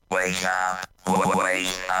Wake up, wake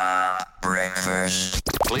up, breakfast.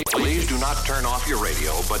 Please do not turn off your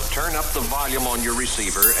radio, but turn up the volume on your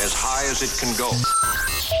receiver as high as it can go.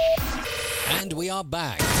 And we are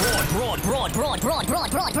back.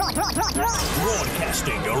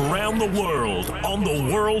 Broadcasting around the world on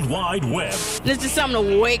the World Wide Web. This is something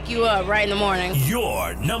to wake you up right in the morning.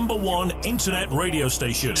 Your number one internet radio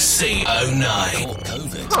station. CO9. Caught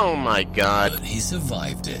COVID. Oh my God. But he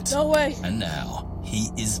survived it. No way. And now he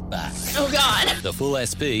is back. Oh God. The full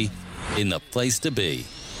SP in the place to be.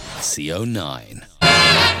 CO9.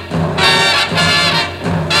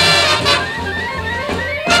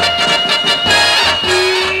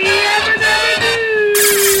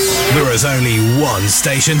 There is only one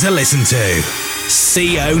station to listen to.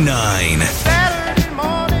 CO9. Saturday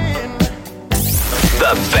morning.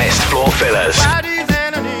 The best floor fillers. Friday's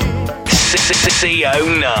enemy.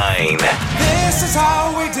 CO9. This is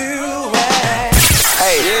how we do it.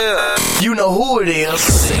 Hey, yeah. You know who it is.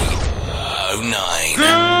 CO9.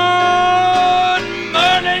 Good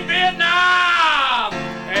morning, Vietnam!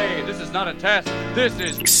 Hey, this is not a test. This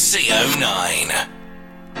is CO9.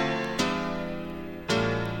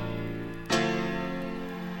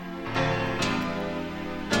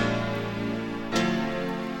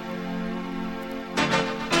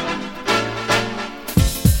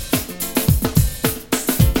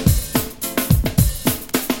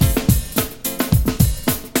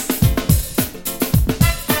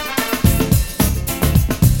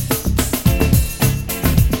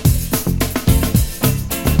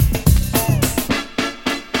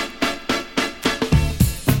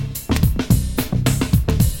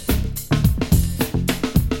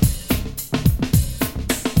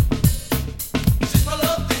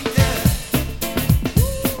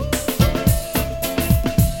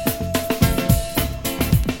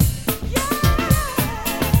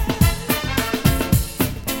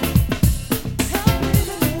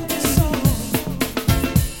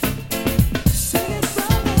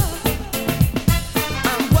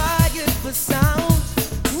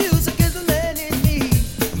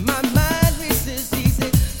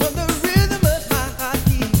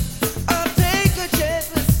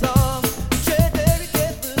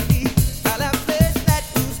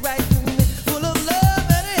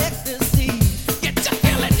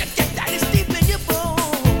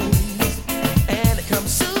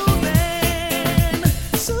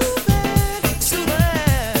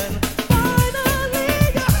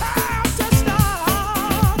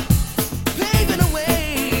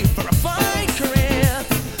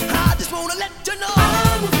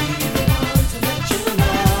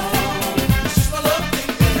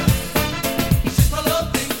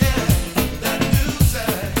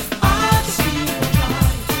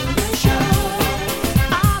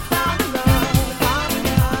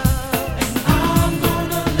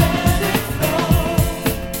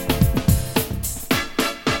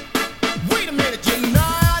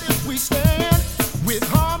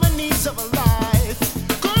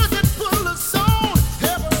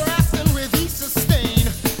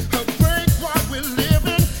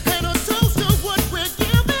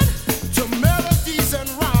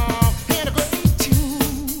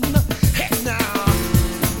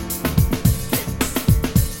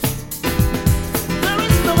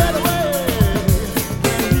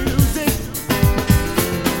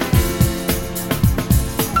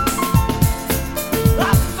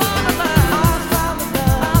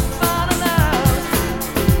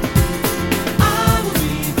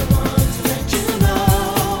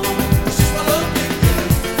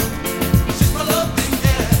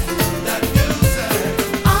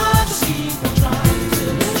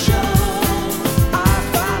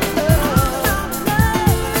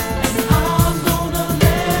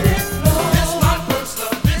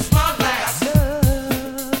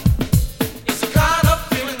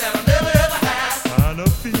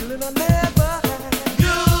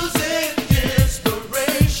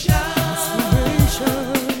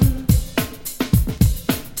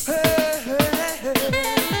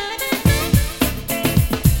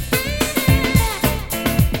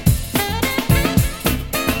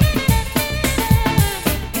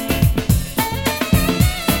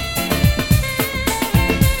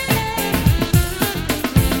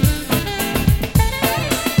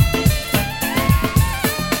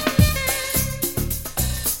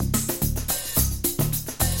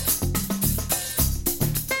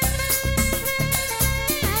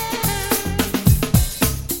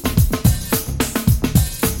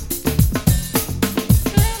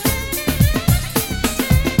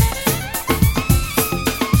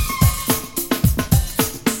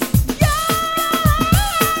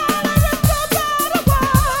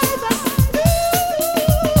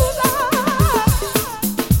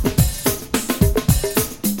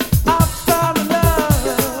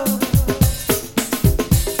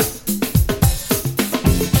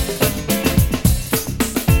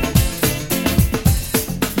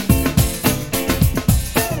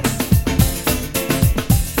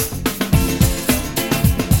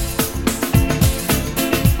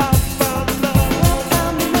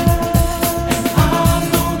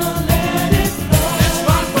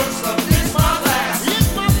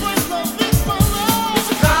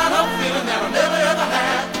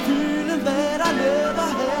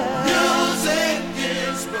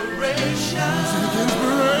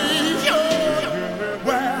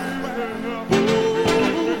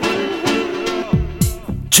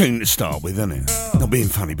 tune to start with, isn't it? Not being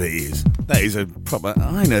funny, but it is. That is a proper...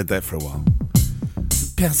 I ain't heard that for a while.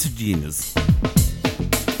 Pasagenas.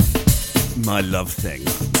 My love thing.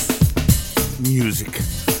 Music.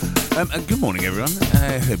 Good morning, everyone.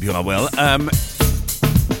 I hope you are well.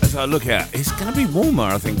 As I look out, it's going to be warmer,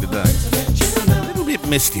 I think, today. A little bit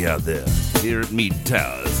misty out there, here at Mead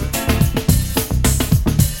Towers.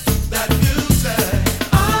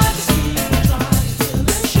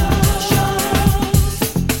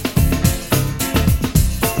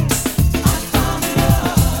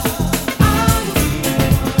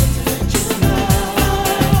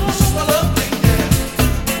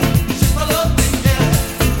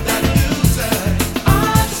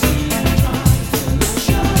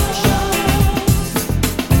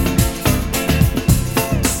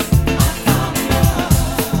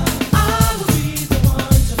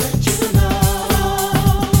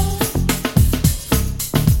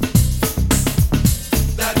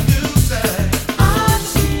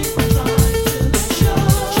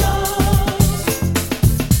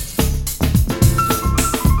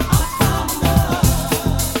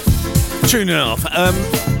 Tuning off. I've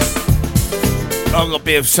got a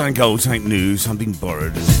bit of St. Gold Tank news. Something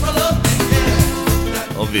borrowed.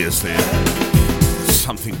 Obviously.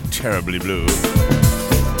 Something terribly blue. If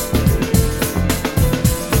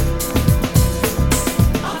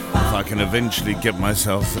I can eventually get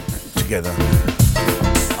myself together,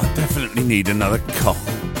 I definitely need another cock.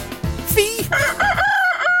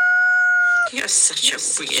 You're such a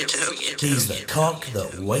weirdo. He's the cock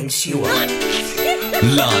that wakes you up.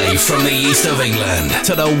 Live from the east of England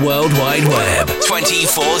to the World Wide Web,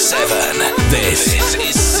 24/7. This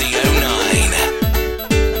is CO9.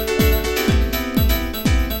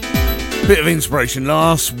 Bit of inspiration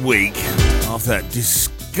last week after that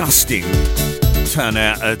disgusting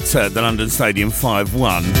turnout at the London Stadium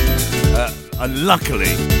 5-1. I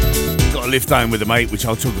luckily got a lift home with a mate, which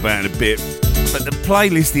I'll talk about in a bit. But the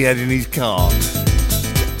playlist he had in his car,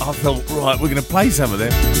 I thought, right, we're going to play some of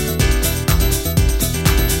them.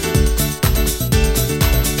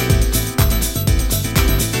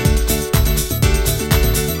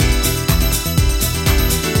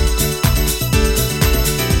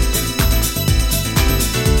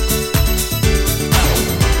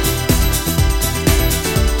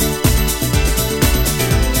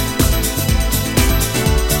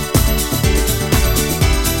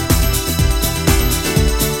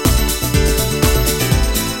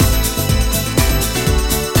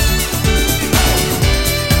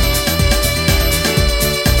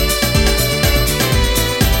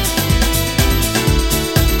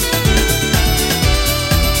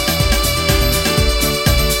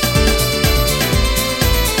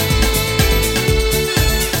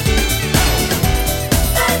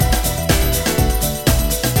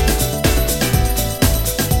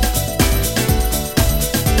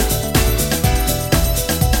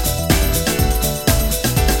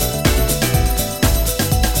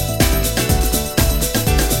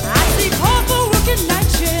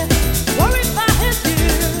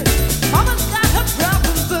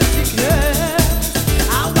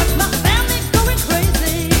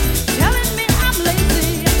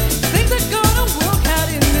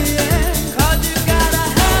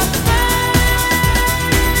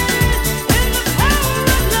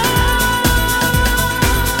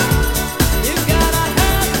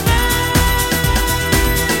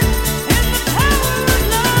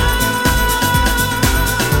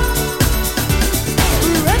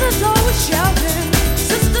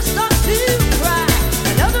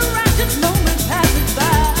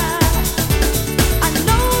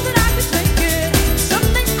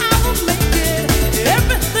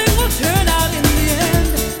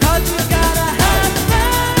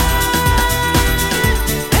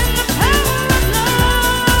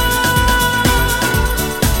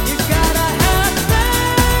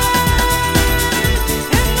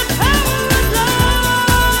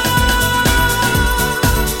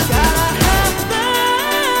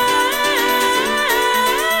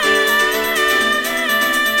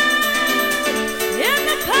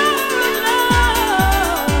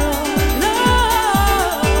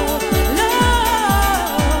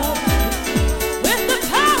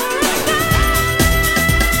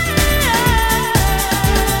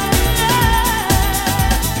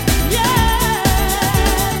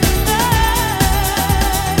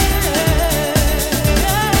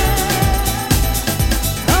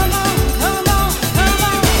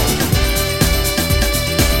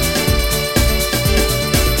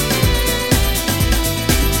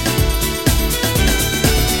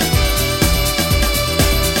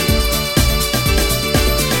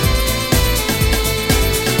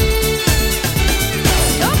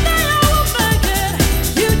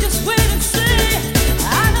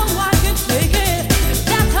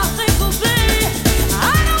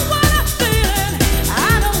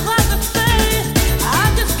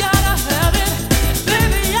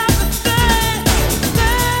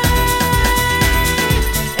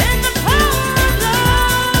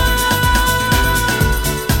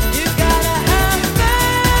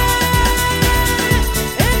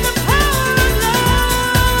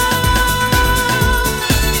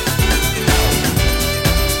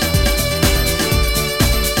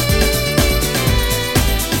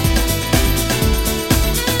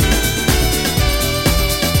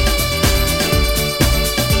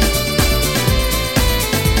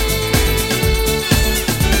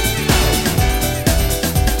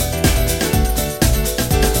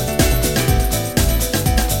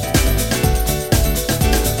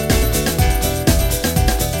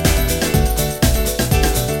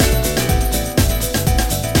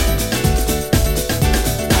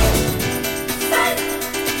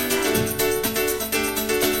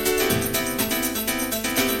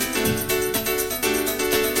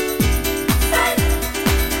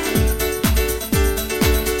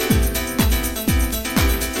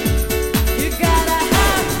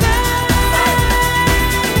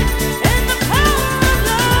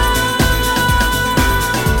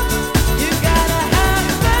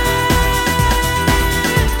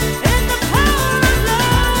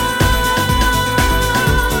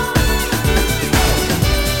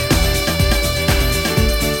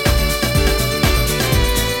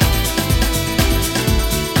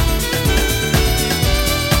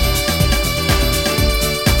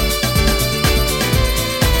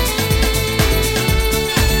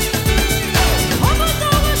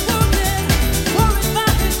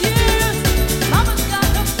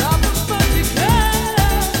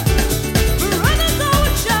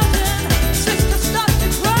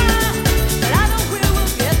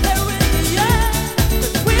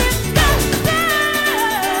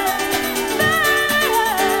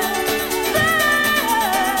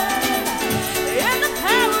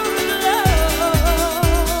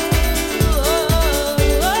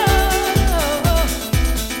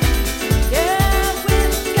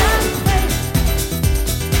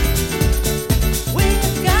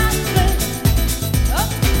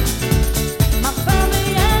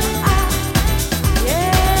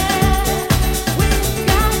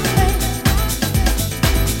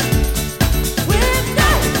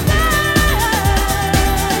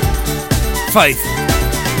 Faith.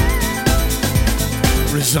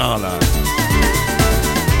 Rizala.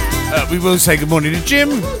 We will say good morning to Jim.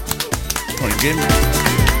 Morning, Jim.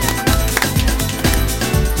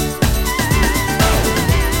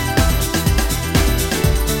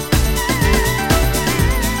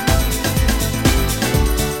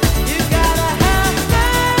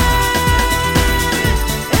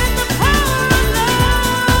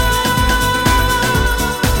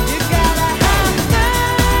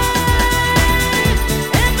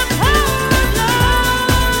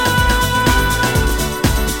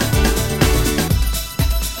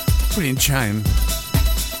 Chime.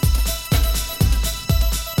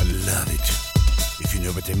 I love it, if you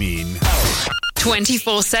know what I mean.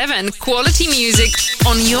 24/7 quality music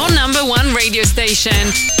on your number one radio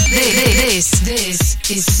station. This is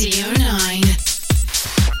CO9.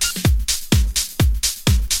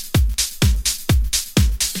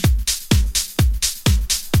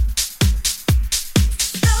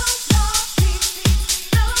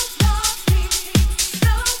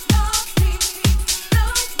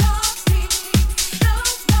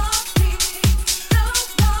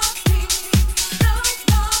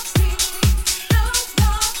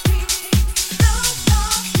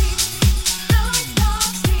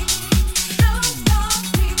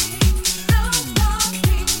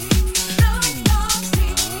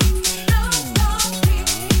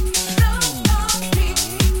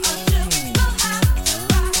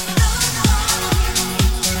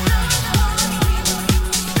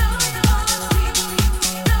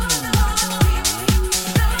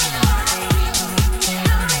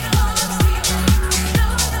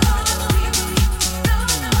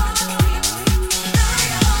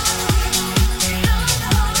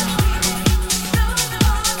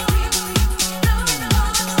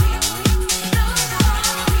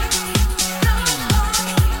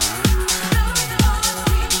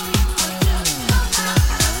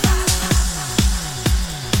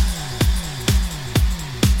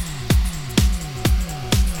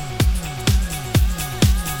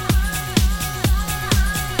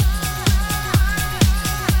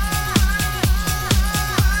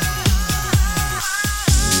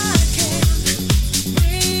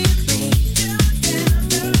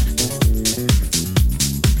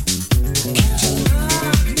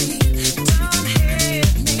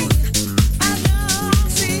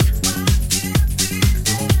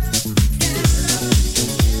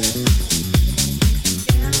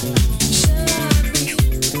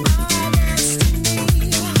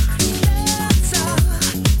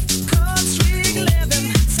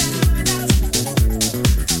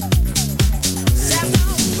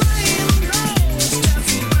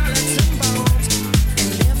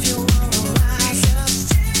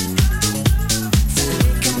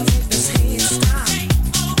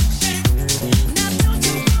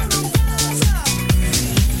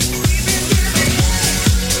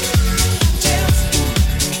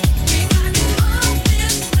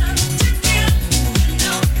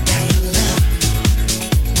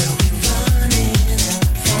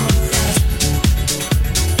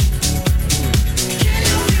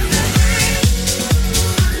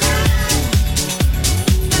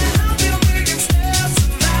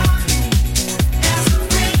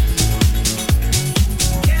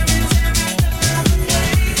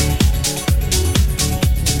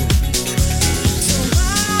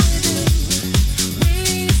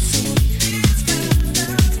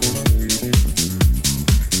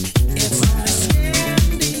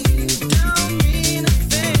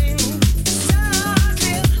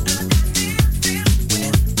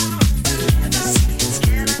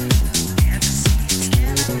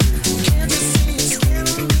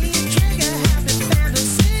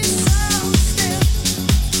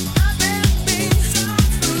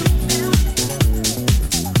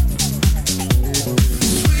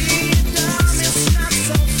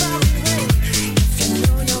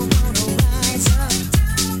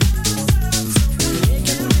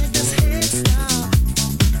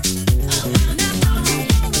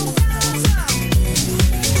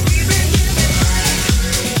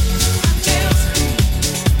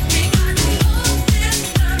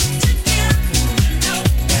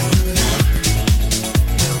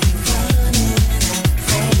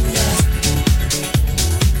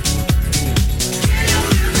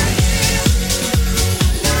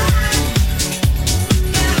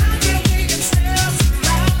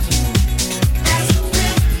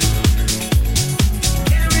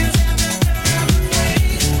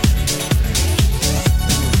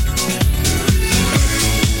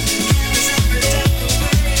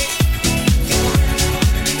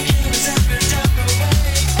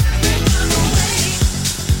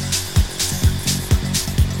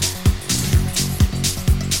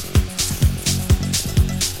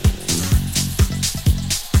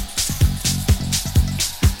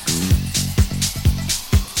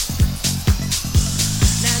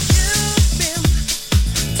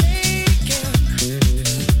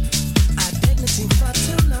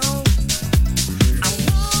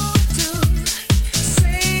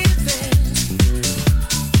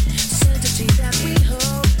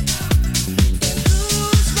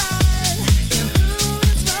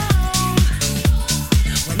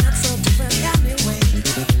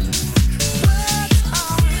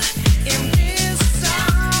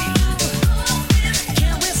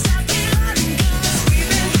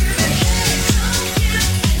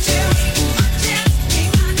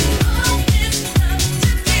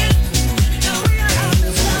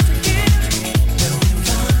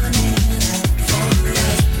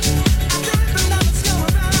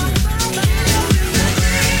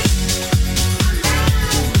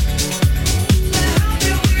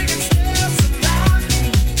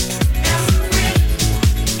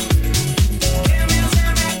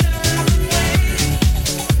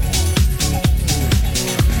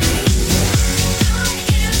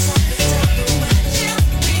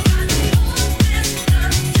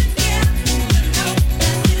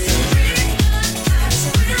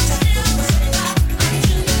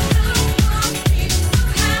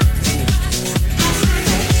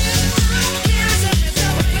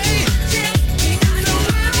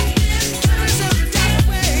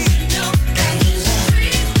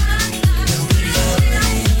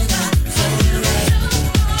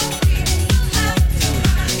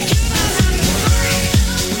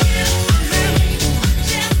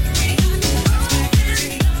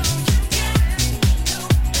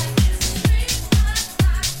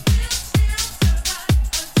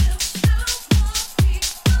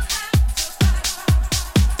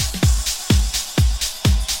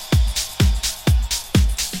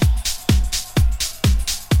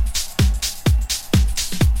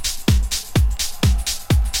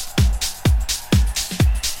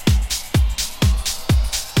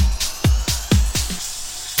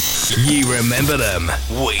 You remember them,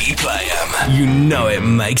 we play them. You know it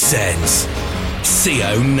makes sense.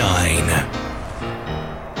 CO9.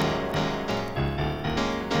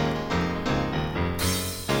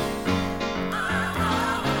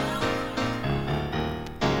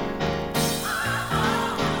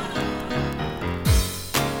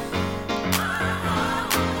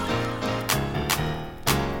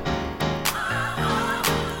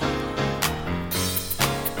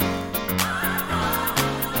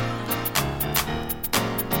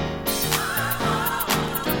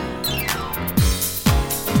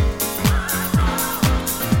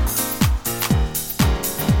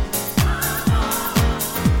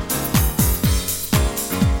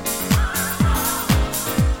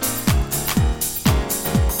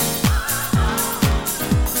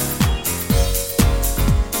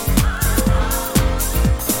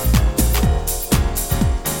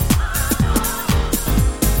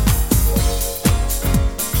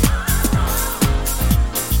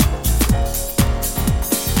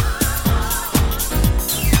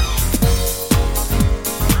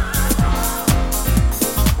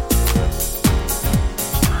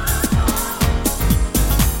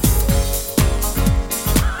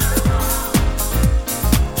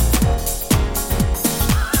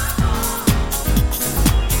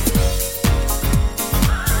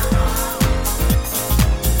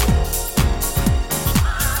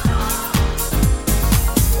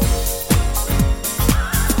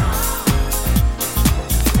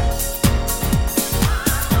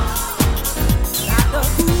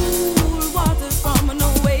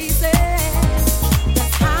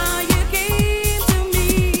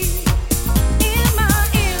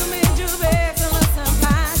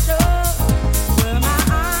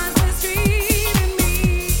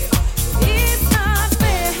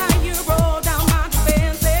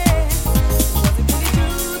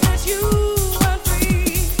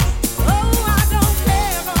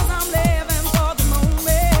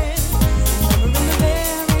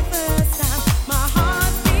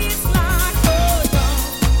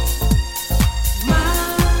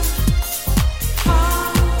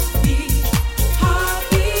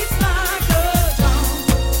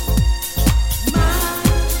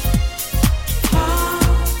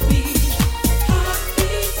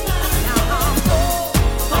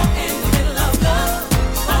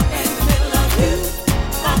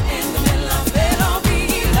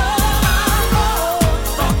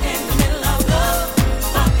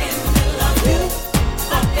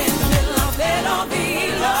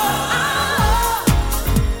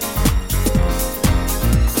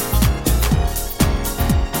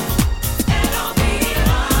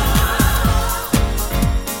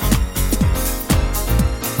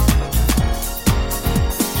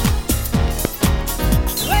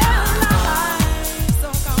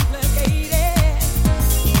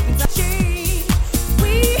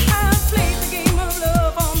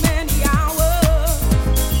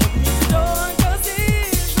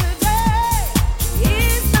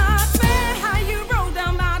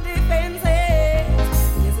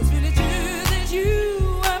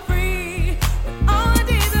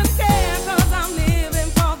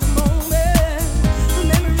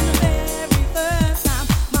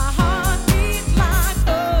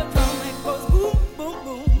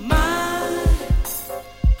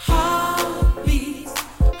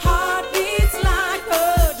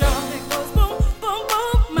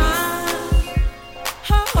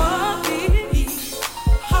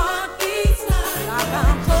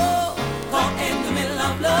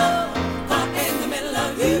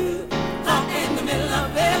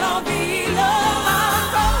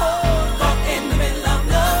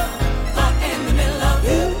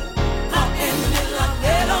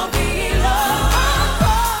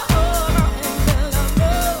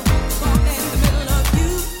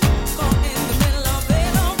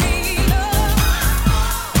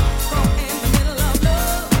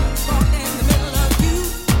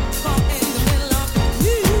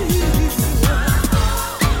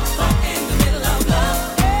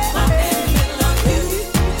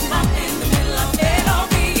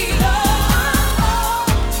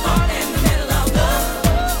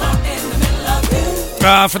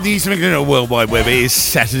 For the East of England or World Wide Web, it is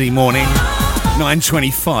Saturday morning,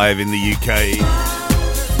 9:25 in the UK.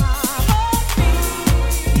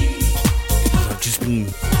 I've just been...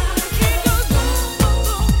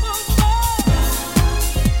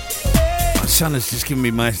 My son has just given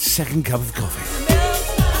me my second cup of coffee.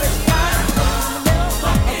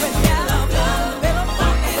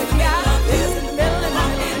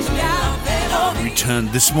 Returned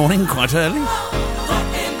this morning quite early.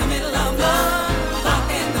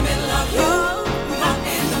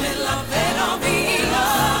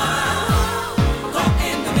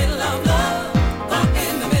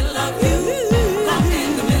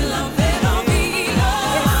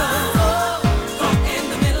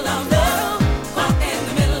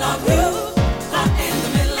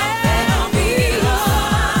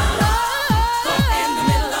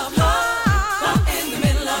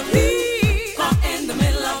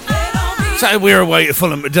 So we're away to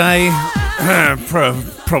Fulham today,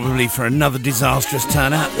 probably for another disastrous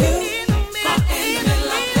turnout.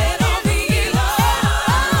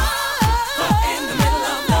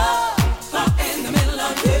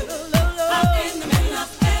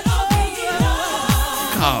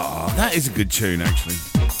 Oh, that is a good tune, actually.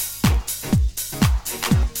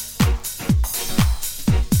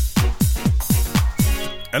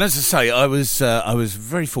 And as I say, I was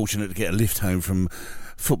very fortunate to get a lift home from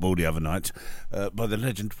football the other night by the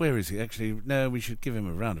legend. Where is he? Actually, no, we should give him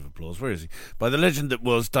a round of applause. Where is he? By the legend that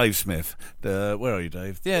was Dave Smith. Where are you,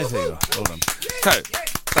 Dave? Yeah, there you are. Hold on. So,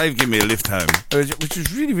 Dave gave me a lift home, which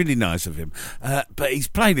was really, really nice of him. But his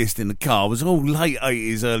playlist in the car was all late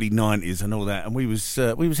 80s, early 90s and all that. And we was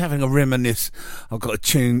having a reminisce. I've got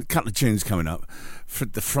a couple of tunes coming up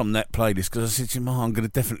from that playlist, because I said to him, I'm going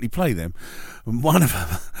to definitely play them. And one of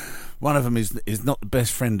them is not the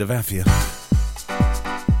best friend of Afia.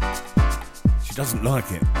 She doesn't like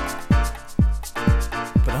it.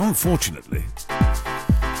 But unfortunately,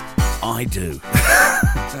 I do.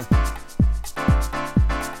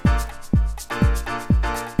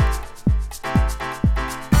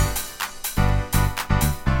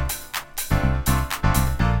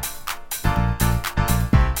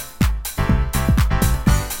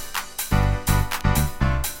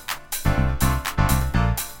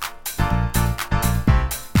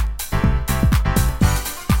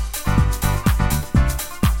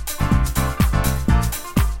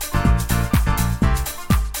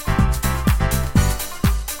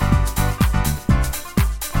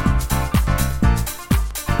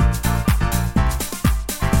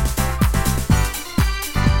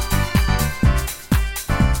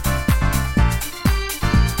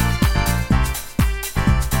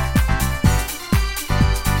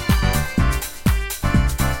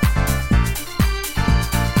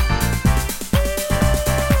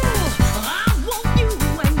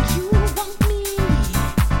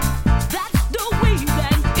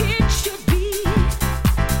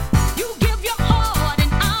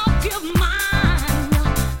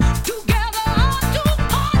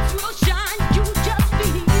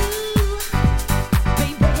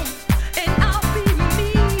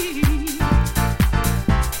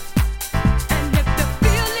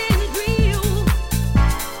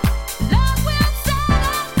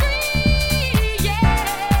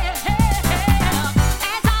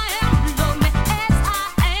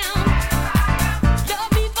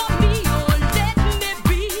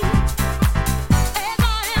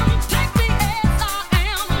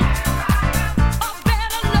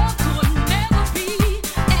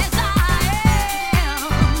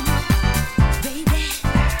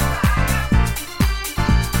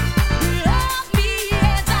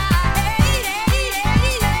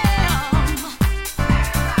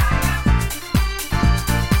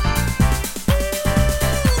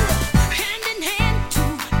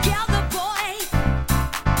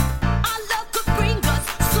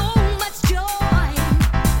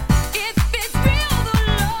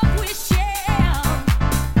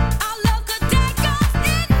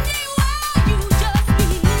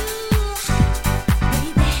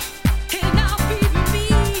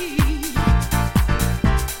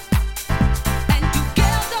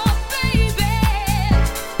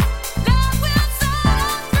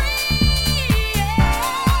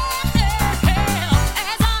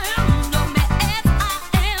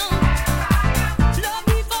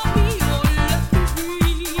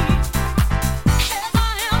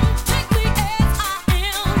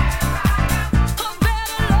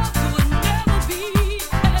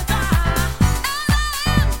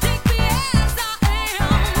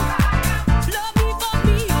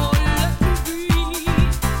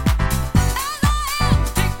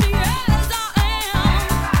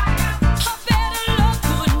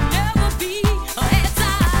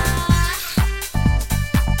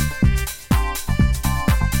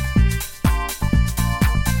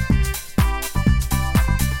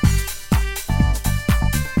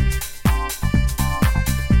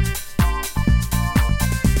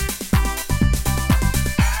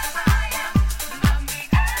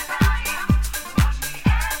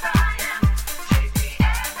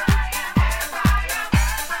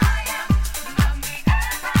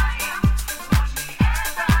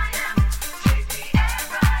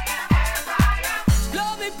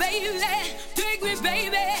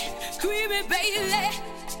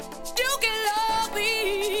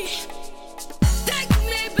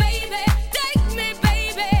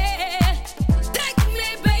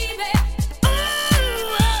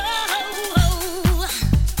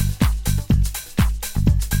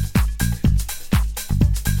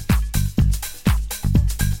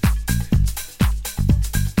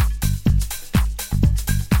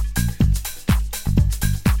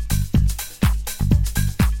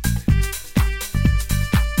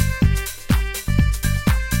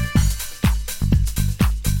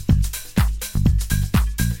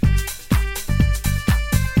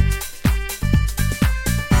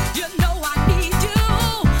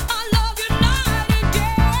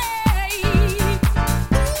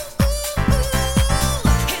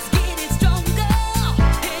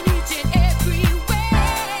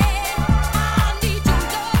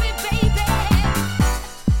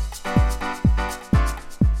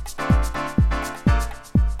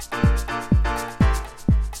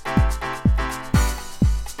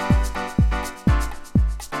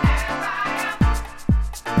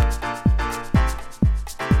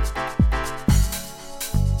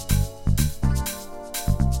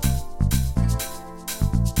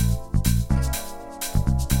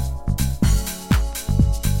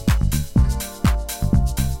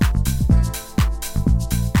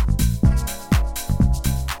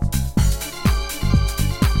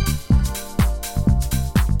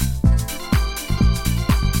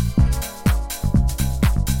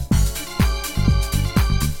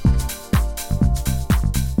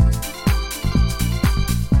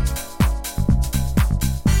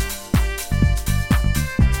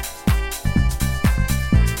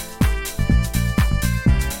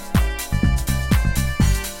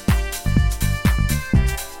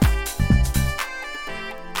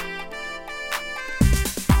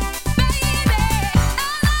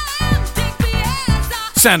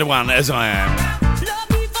 Sound of One, As I Am.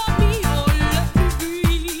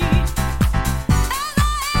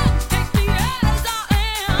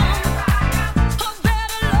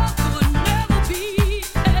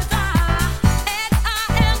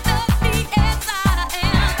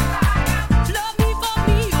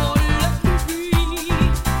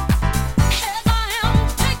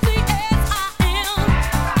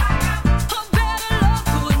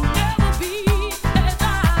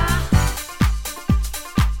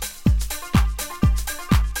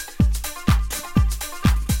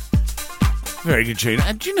 Very good tune.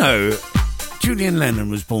 And do you know, Julian Lennon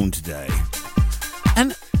was born today,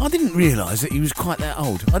 and I didn't realise that he was quite that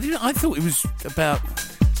old. I thought he was about.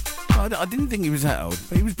 I didn't think he was that old,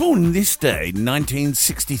 but he was born this day,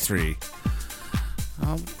 1963.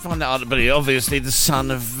 I'll find out, but he's obviously the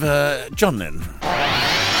son of John Lennon.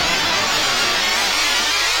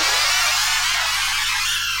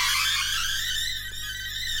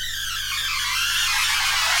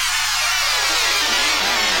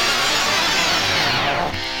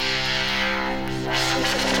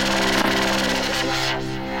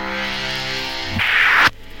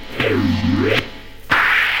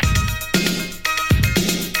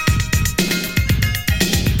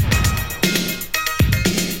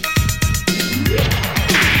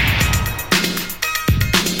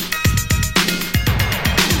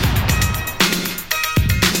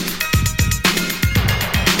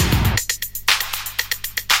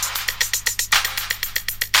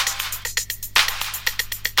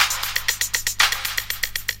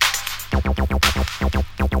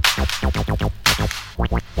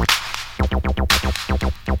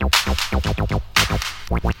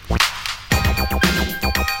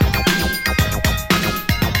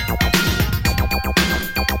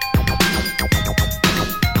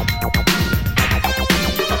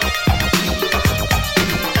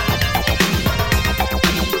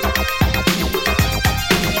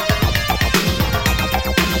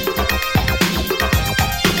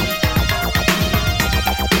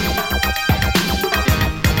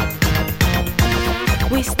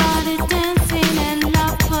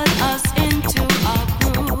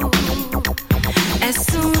 As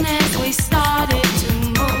soon as we start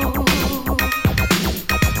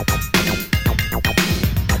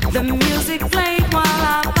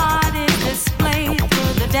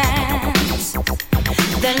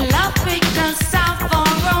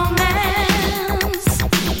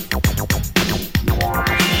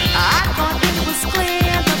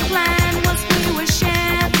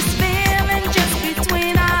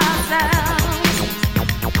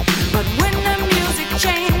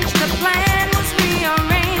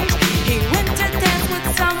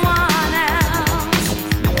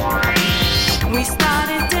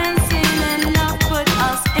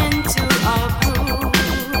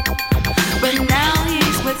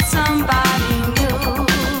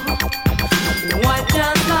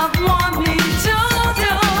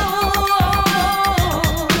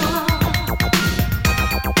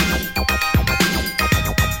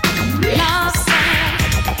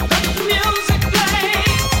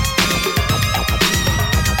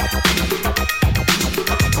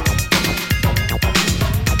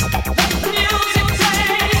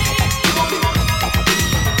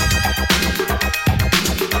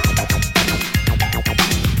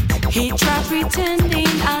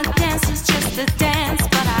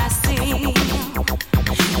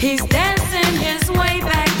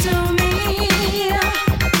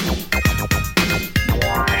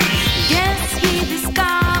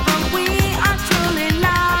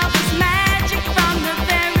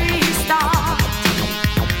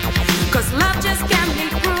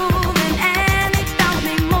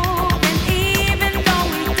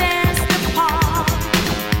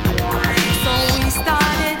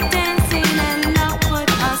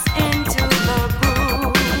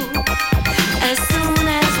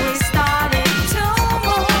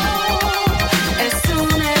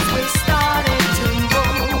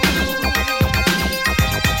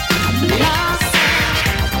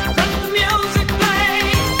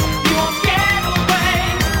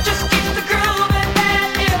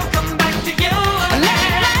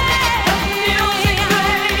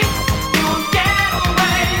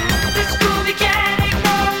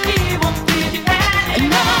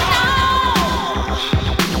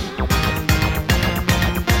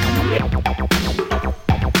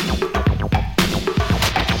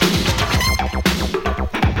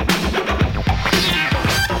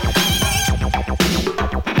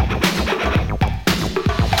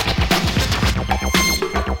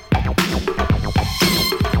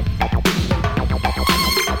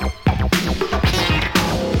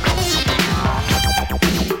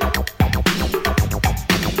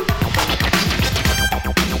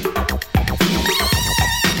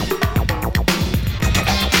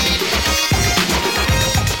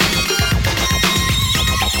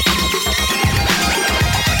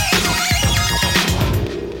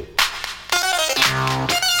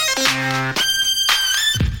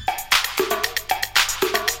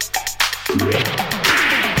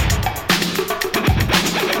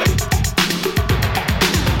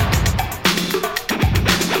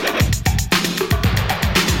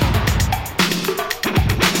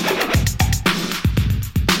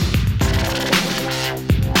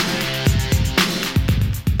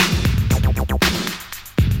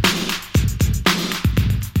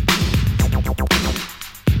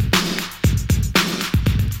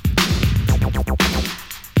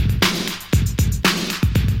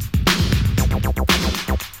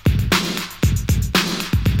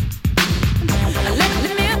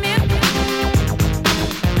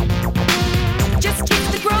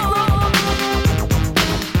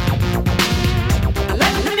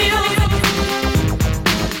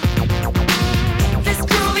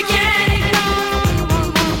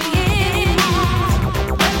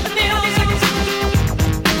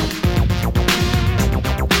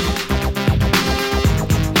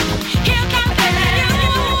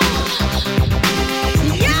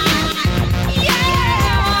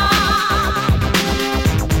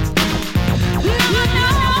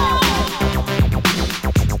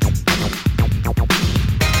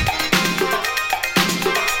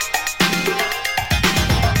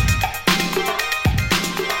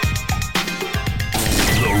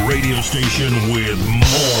radio station with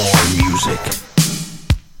more music.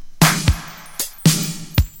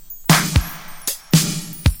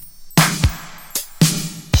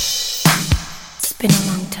 It's been a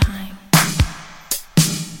long time.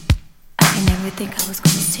 I never think I was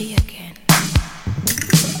gonna see you again.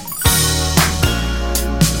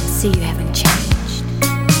 See, you haven't changed.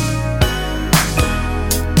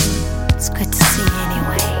 It's good to see you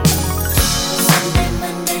anyway. Sunday,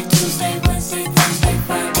 Monday, Tuesday, Wednesday, Thursday,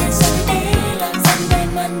 Friday, Saturday, love. Sunday,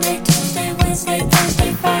 Monday, Tuesday, Wednesday,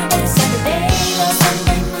 Thursday, Friday, Saturday, love.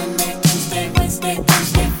 Sunday, Monday, Tuesday, Wednesday,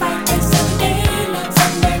 Thursday, Friday, Saturday, love.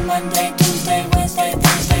 Sunday, Monday, Tuesday, Wednesday,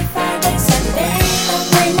 Thursday, Friday, Saturday, love.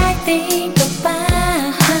 When I think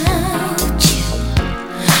about you,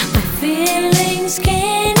 my feelings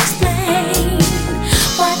can't explain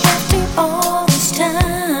why after all this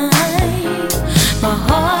time my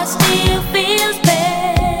heart still feels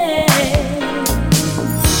pain.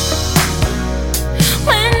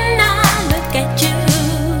 When I look at you,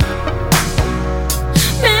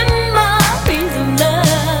 memories of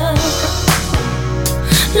love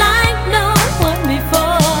like no one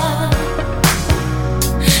before.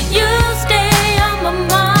 You stay on my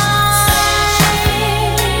mind.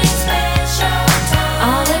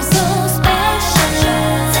 Always so special,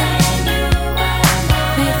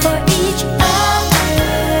 made for each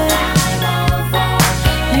other.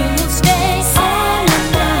 You will stay on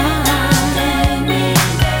my mind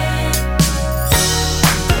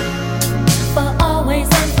for always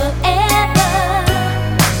and forever.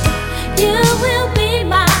 You will be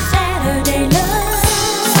my Saturday love.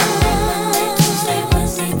 Sunday, Monday, Tuesday,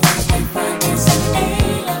 Wednesday, Thursday, Friday,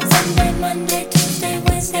 Saturday, love. Sunday, Monday, Tuesday,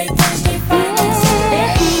 Wednesday, Thursday, Friday,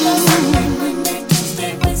 Saturday, love. Sunday, Monday,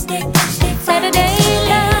 Tuesday, Wednesday, Thursday, Saturday,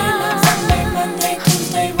 love. Sunday, Monday,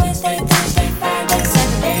 Tuesday, Wednesday, Thursday, Friday,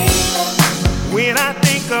 Saturday, love. When I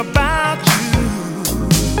think about you,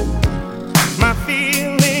 my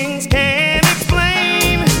feelings can't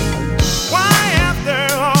explain why after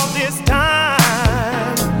all this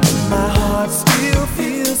time my heart still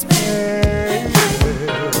feels pain.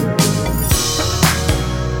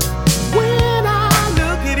 When I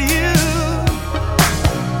look at you,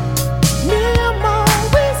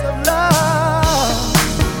 memories of love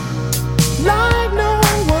like no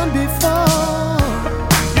one before.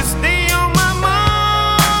 You stay on my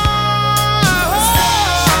mind.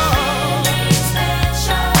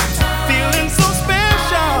 Feeling so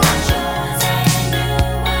special,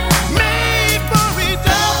 made for each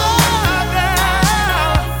other,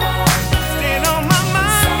 girl. Staying on my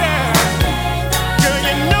mind, girl. Girl,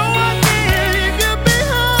 you know I can't leave you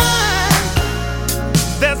behind.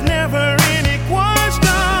 There's never any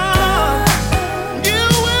question. You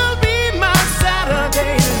will be my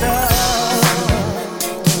Saturday love.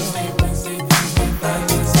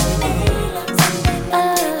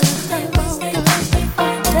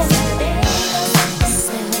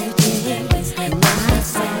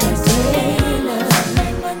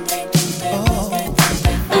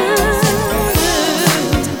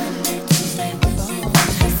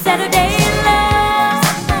 Saturday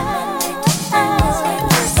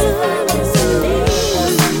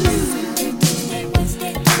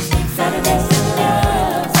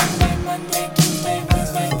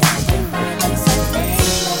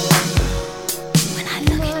when I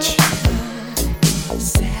look at you,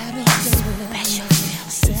 special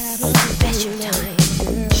feelings, special time.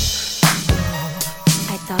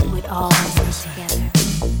 I thought we'd always be together,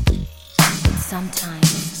 but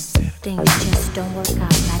sometimes things just don't work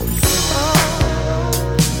out like we thought.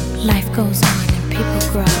 Life goes on and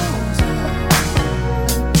people grow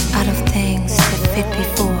out of things that fit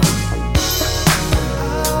before.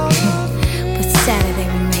 But Saturday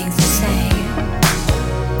remains the same,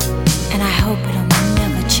 and I hope it'll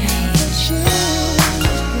never change.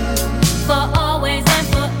 For always and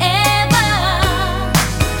forever,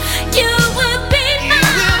 you will be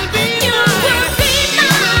mine. You will be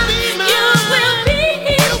mine. You will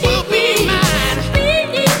be mine.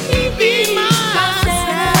 Be mine.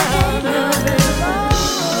 Saturday love.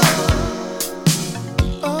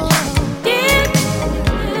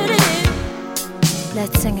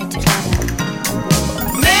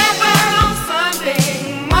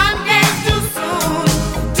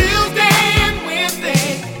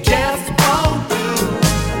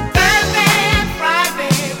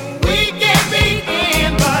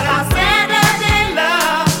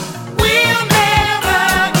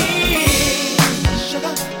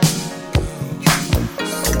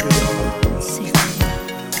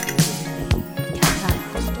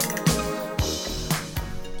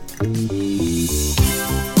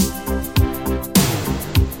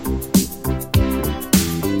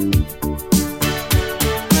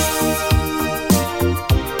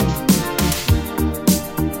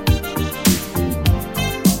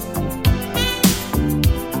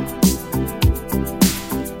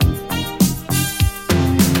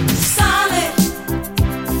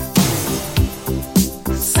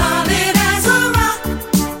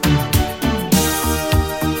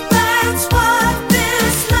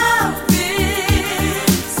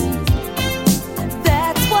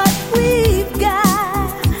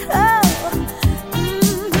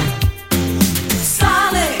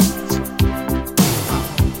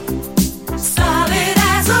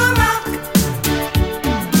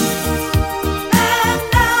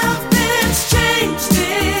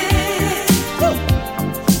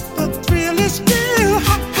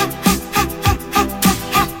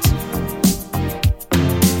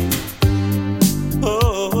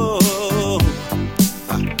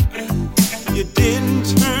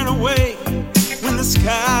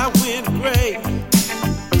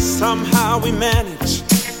 how we managed.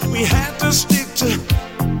 We had to stick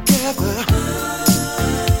together.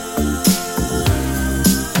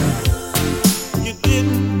 You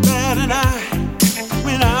didn't bat an eye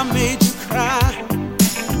when I made you cry.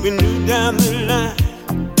 We knew down the line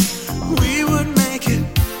we would make it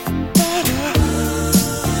better.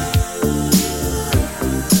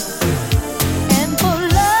 And for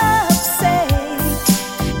love's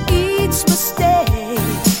sake, each mistake,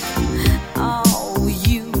 oh,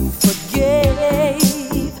 you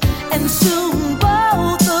forgave. And soon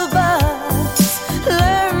both of us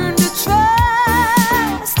learned to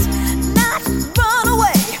trust, not run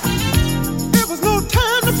away. There was no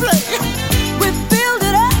time to play. We build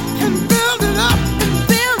it up and build it up and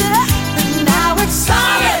build it up, and now it's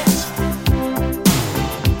solid.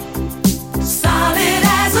 Solid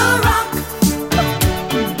as a rock.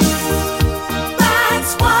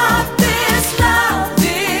 That's what this love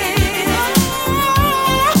is.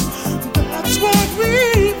 That's what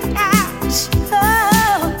we've got.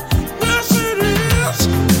 Oh, Yes, it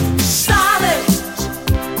is. solid.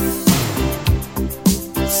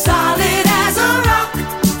 Solid as a rock.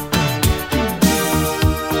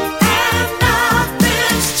 And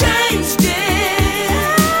nothing's changed it.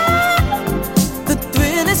 The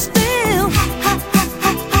thrill is still hot.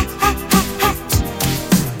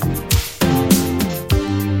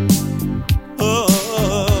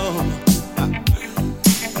 Oh,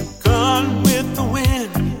 gone with the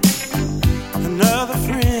wind. Another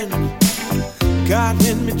friend got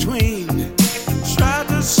in between, tried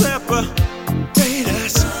to separate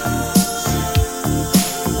us.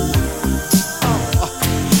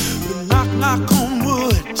 But knock on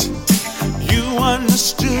wood, you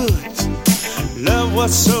understood. Love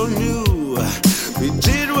was so new, we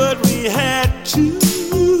did what we had to.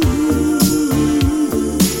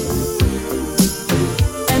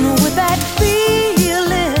 And with that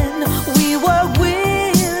feeling, we were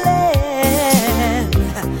willing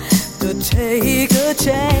to take a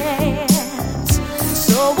chance.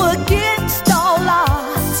 So against all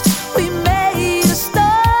odds, we made a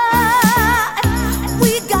start.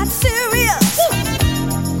 We got serious.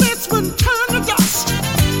 This one turned to dust.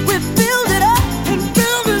 We build it up And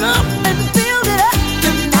build it up. and build it up,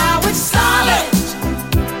 and now it's solid.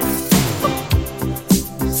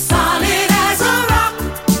 Solid as a rock.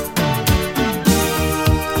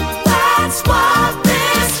 That's what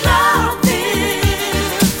this love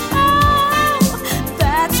is. Oh,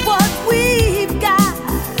 that's what we've got.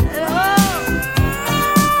 Oh,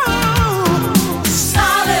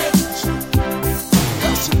 solid.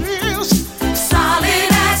 Yes, it is. Solid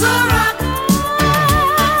as a rock.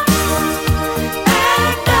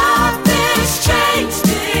 And nothing's changed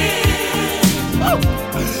it.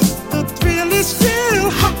 The thrill is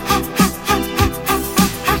still hot.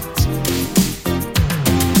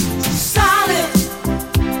 Solid.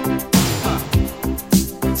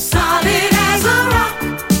 Solid as a rock.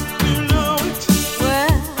 You know it.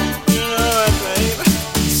 Well, You know it, baby.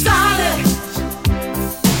 solid.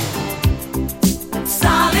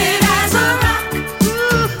 Solid as a rock.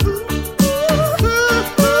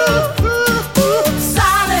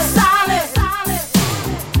 Solid, solid, solid.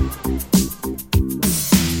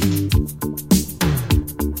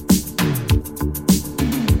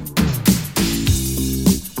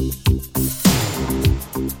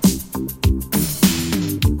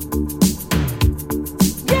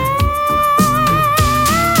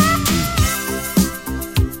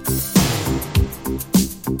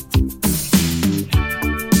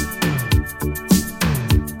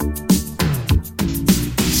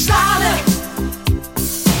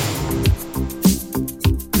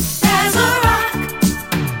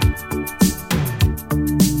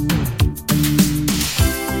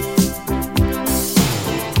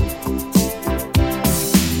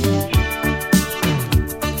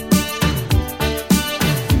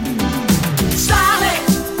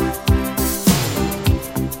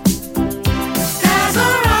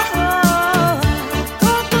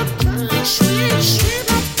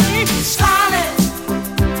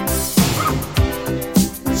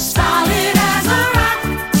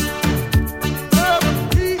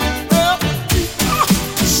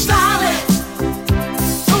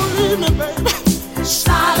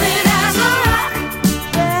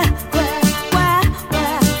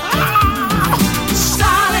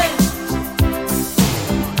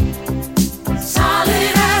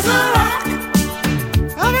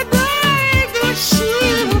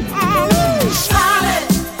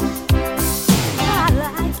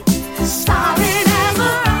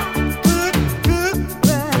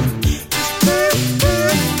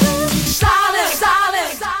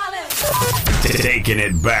 Taking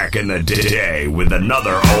it back in the day with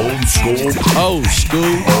another old school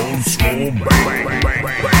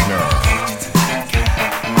banger.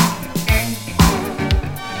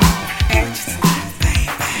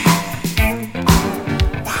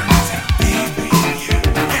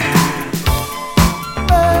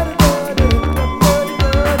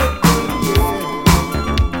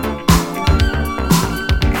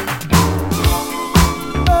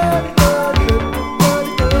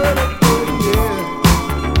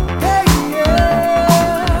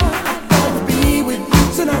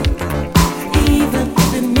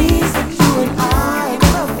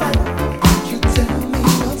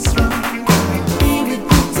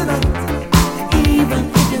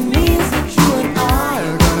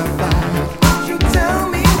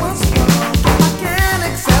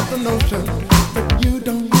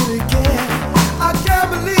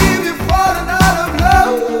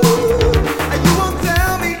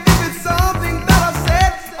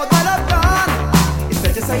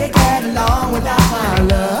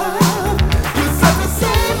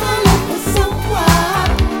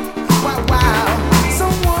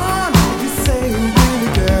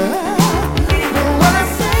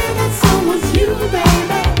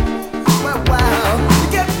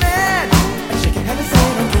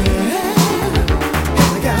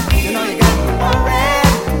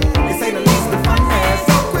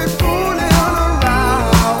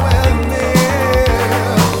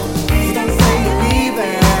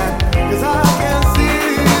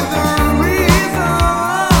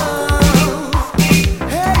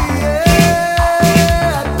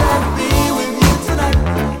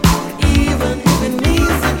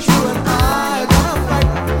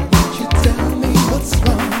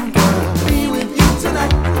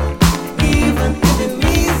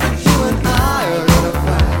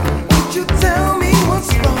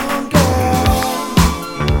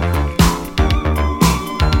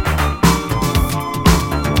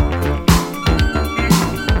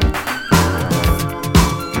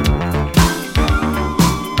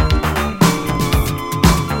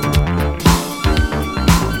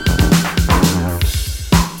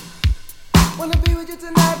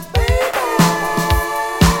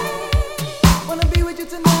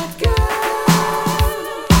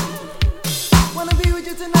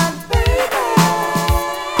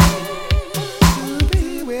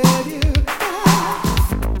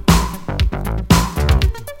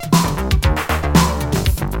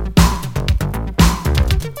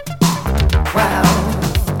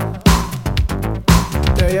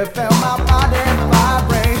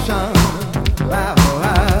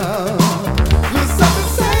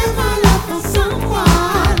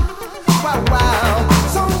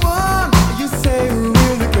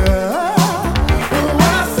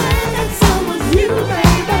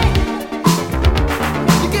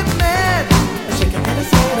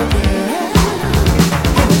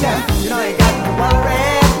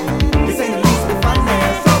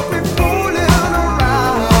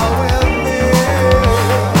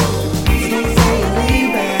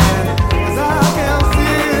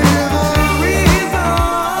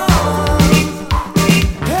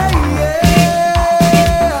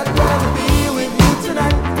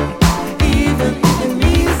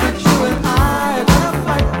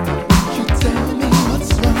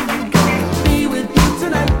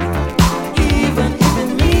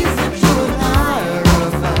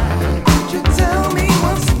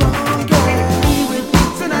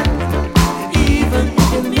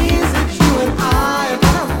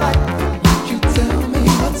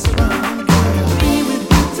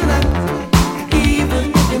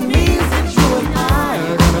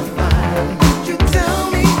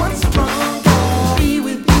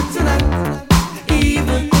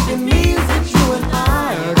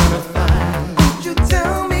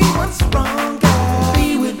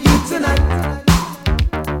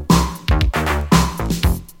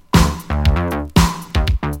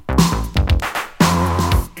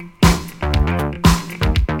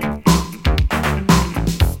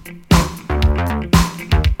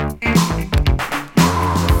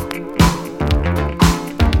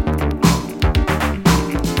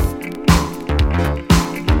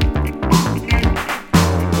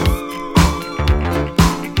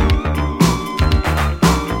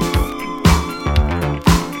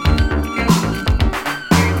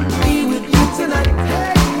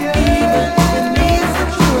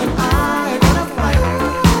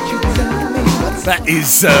 That is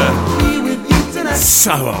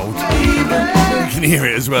so old. You can hear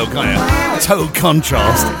it as well, can't you? Total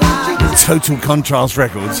Contrast. Total Contrast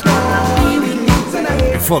Records.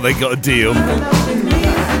 Before they got a deal.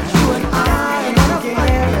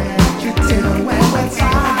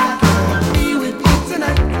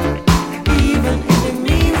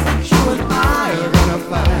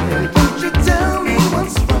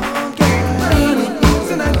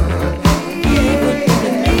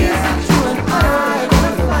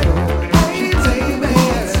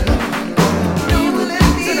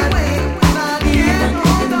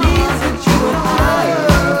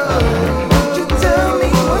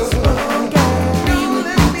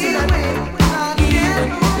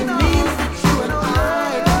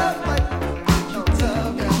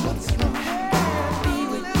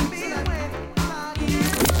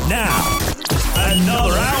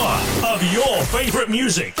 favorite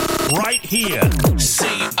music right here.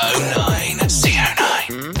 CO9.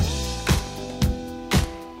 CO9.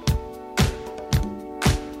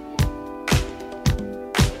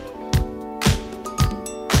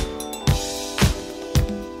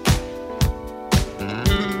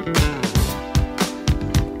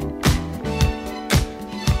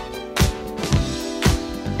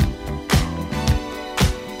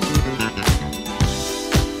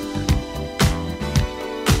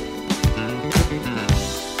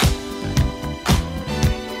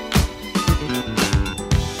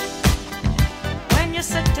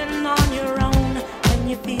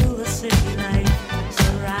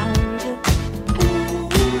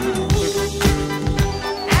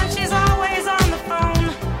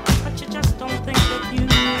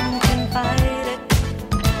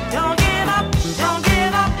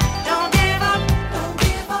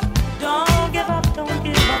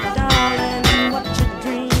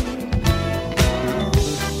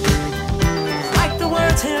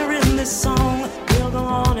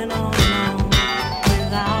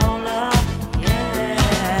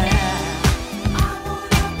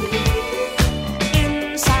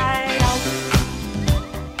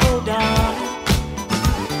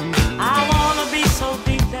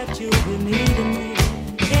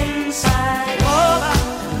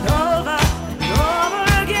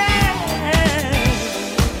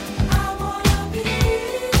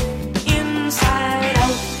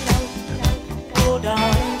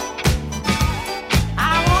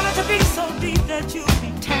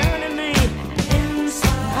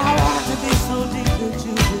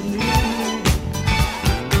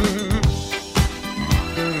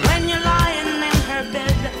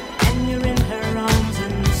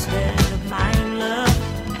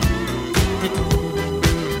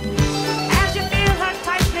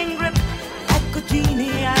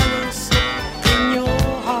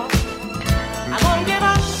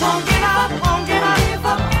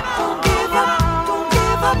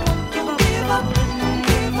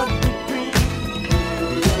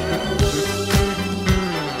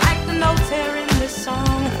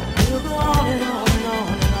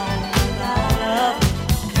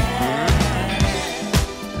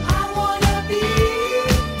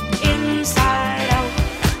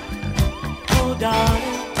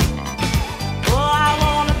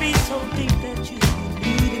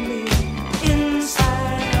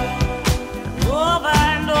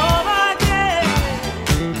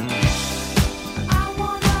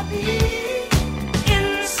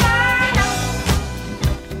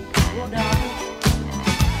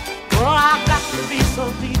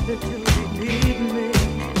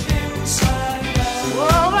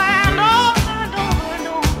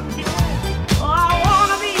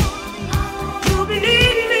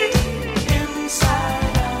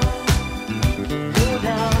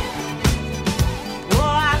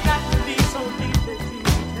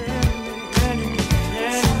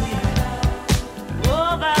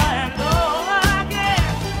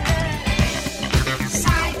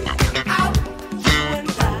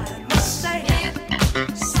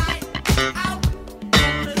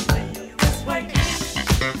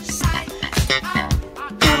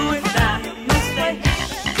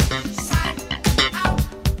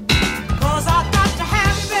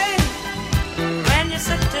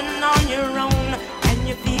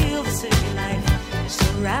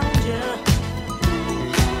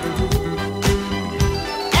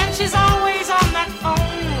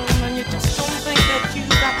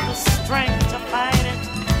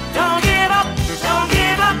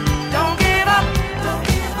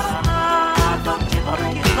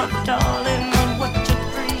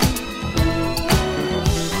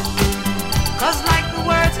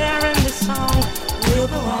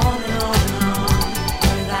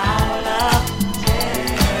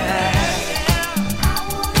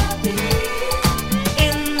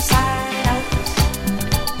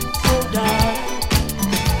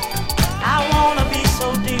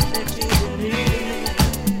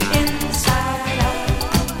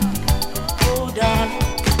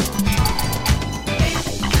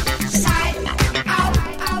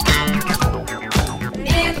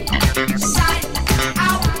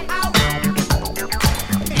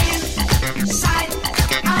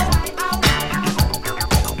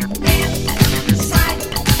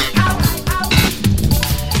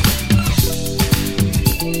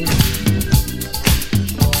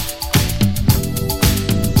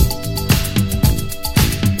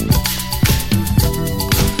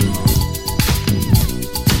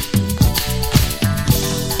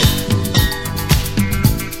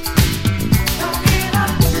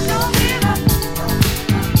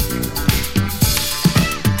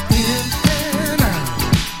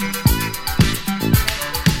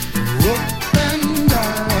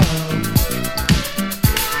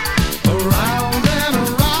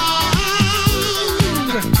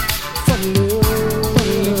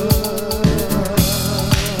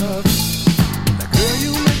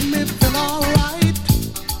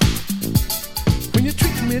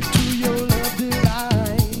 your love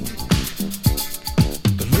delight.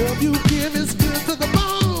 The love you give is good to the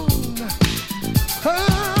bone.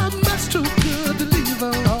 Oh, much too good to leave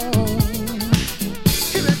alone.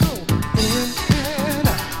 Here we go. In and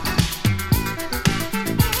out.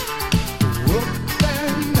 Up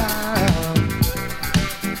and down.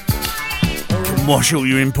 Wash all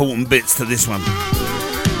your important bits to this one.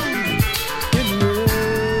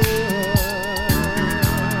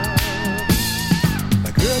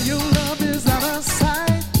 Girl, your love is out of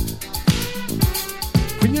sight.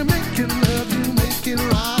 When you make it love, you make it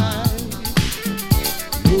right.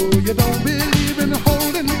 No, you don't believe in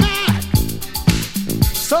holding back.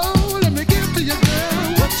 So let me give to you,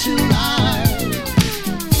 girl, what you like.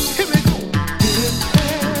 Here we go. In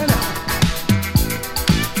and out.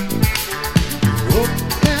 Up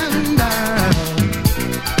and down.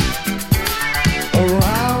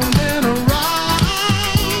 Around and around.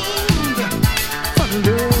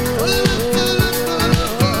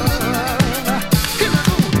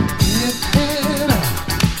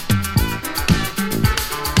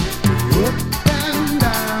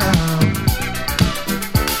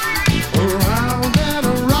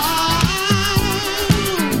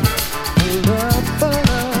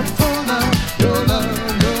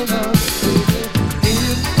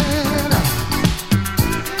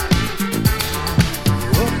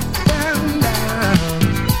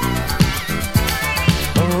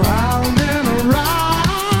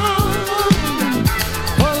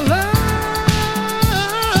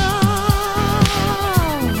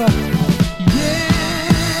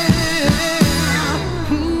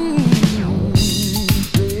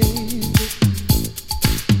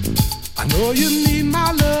 I know you need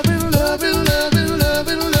my loving, loving, loving,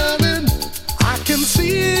 loving, loving. I can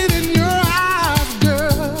see it in your eyes,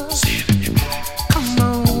 girl. Come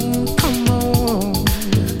on, come on.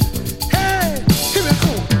 Hey, here we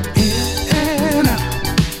go. In and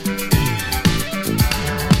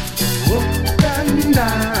out. Up and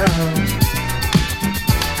down.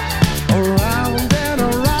 Around and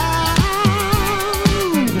around.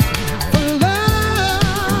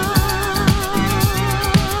 For love.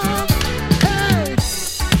 Hey.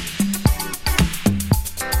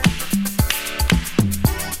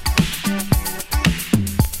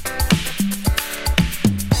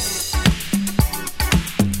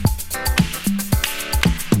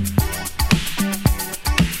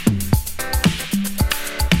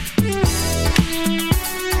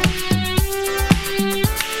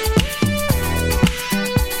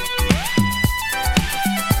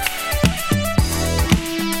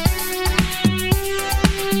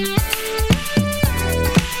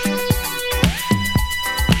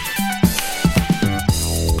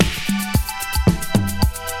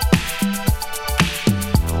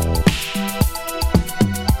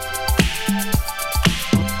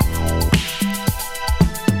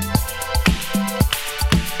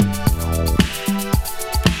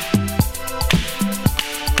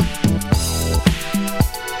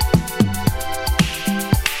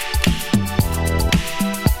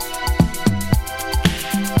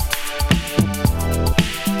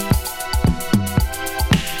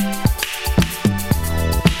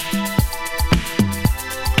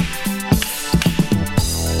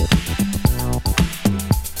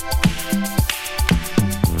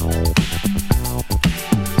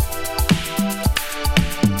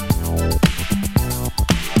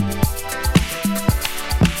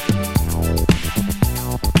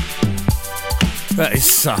 That is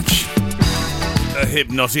such a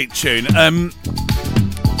hypnotic tune.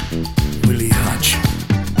 Willie Hutch.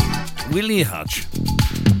 Willie Hutch.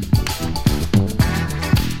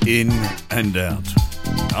 In and out.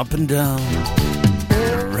 Up and down.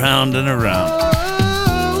 Around and around.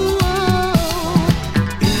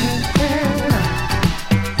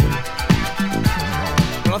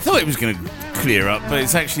 Well, I thought it was going to clear up, but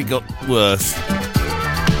it's actually got worse.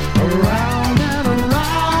 Around and around.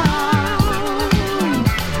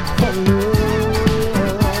 For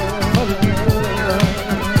love.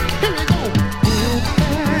 Here we go. In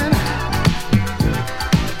and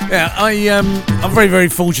out. Yeah, I'm very, very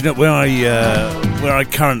fortunate where I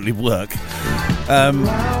currently work.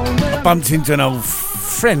 I bumped into an old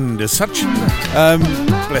friend as such.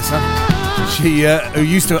 Bless her. She I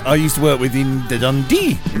used to work with in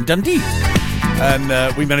Dundee,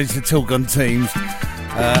 and we managed to talk on Teams.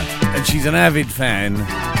 And she's an avid fan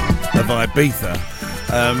of Ibiza,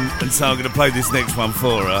 and so I'm going to play this next one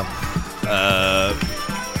for her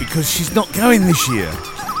because she's not going this year.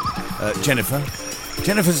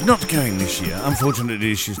 Jennifer's not going this year.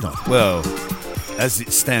 Unfortunately, she's not. Well, as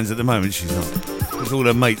it stands at the moment, she's not. Because all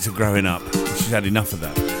her mates are growing up. She's had enough of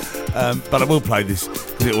that. But I will play this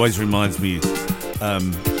because it always reminds me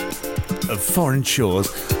of foreign shores,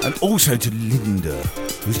 and also to Linda,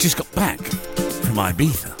 who's just got back from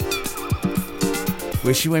Ibiza,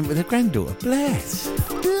 where she went with her granddaughter. Bless.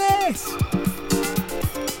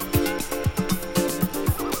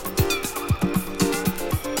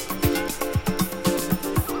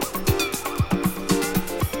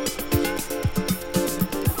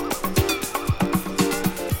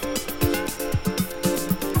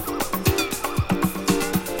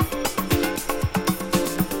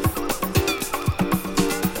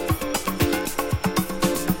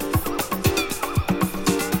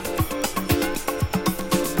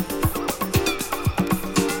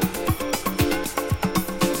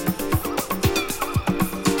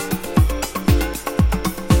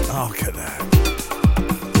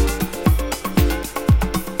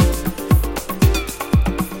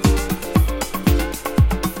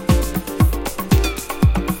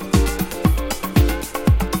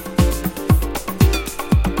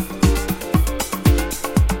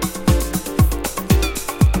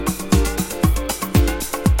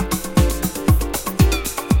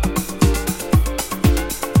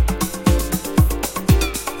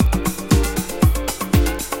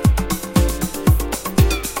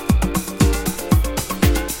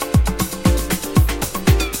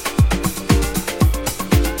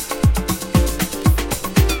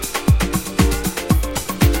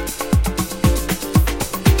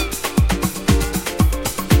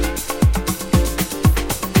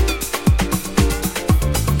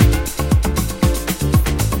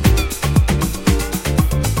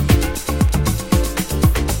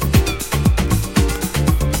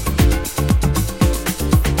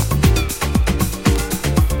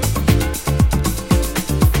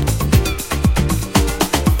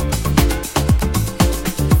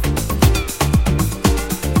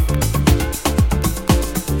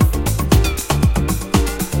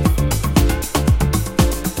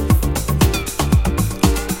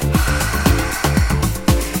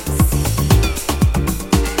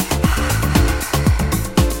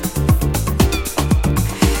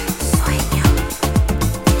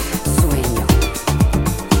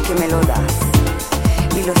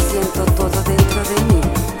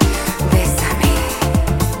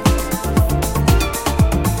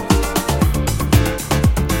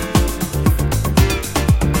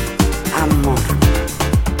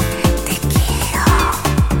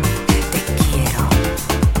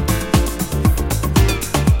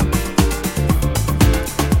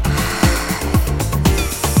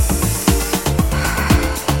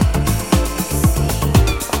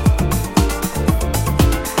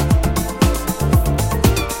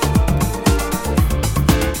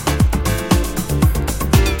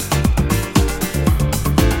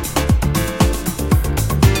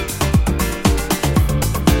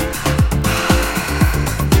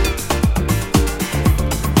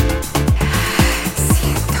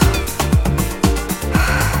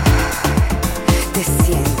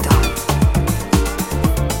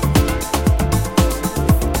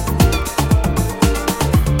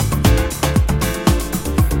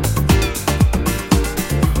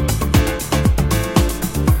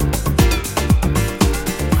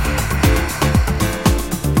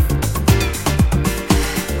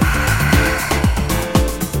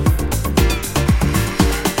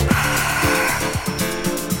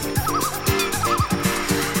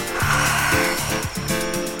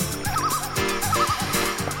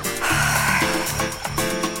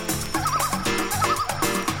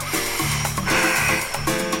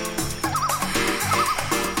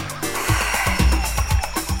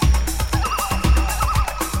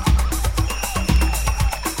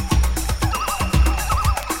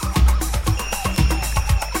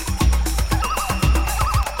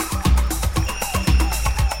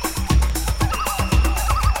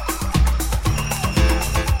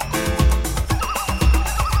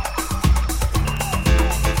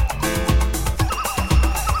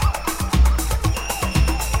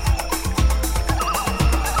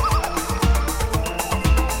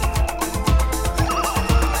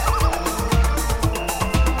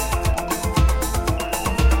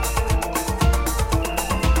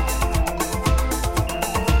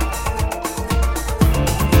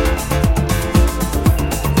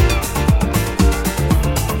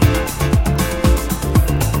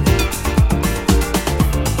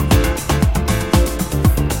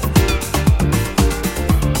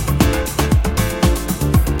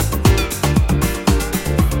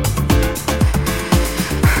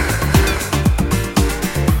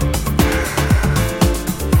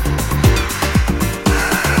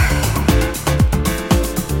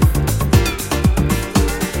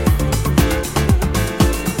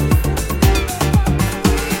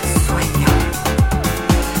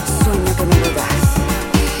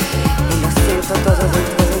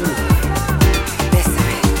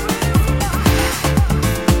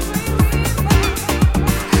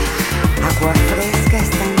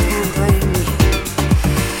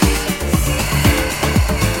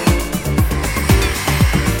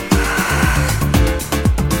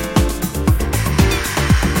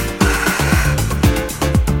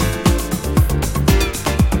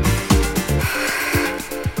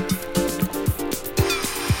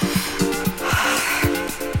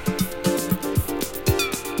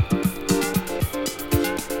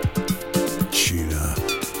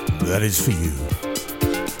 that is for you.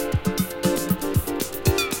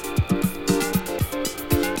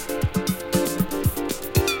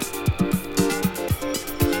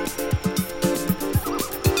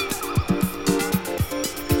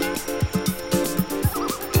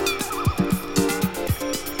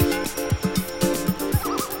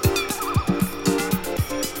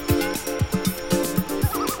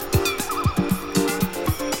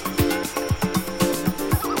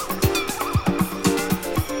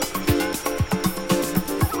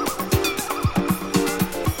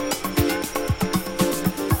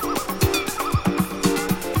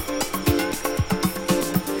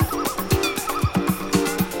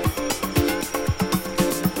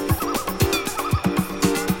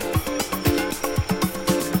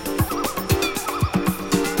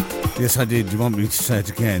 Yes, I did. Do you want me to say it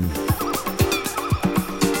again?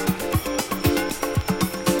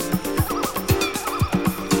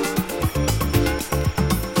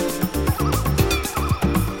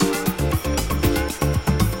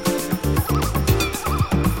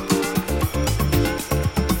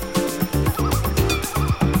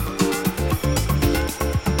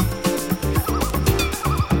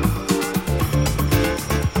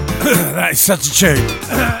 That is such a tune.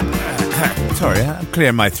 Sorry, I'm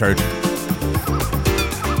clearing my throat.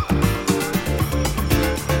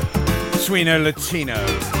 Sueno Latino.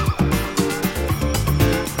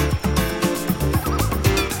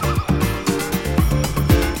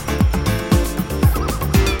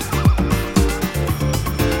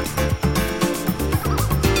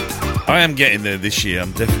 I am getting there this year.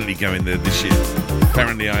 I'm definitely going there this year.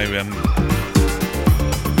 Apparently I am...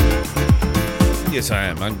 Yes, I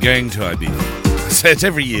am. I'm going to Ibiza. I say it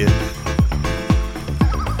every year.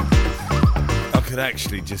 I could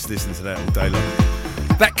actually just listen to that all day long.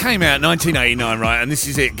 That came out in 1989, right? And this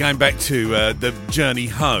is it, going back to the journey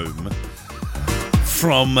home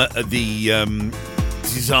from the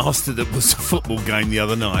disaster that was a football game the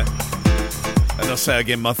other night. And I'll say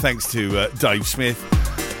again, my thanks to Dave Smith,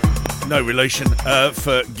 no relation,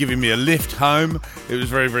 for giving me a lift home. It was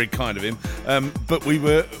very, very kind of him. But we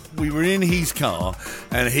were in his car,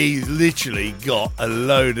 and he literally got a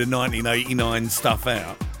load of 1989 stuff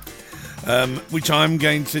out, which I'm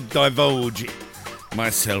going to divulge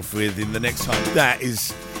myself with in the next time. That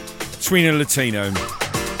is Sueno Latino,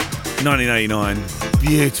 1989.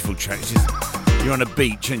 Beautiful track. It's just, you're on a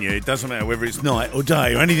beach, aren't you? It doesn't matter whether it's night or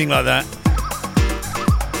day or anything like that.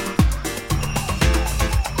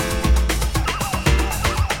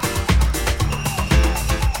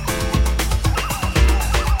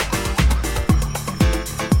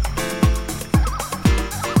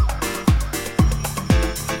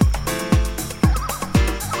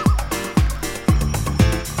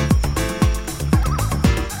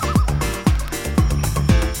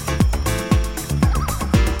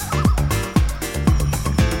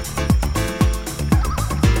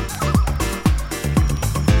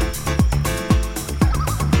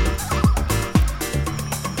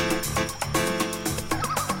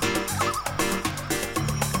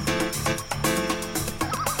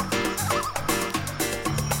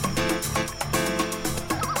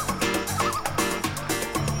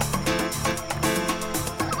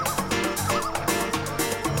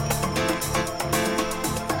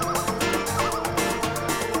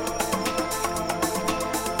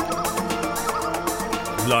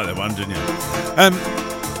 Like that one, didn't you?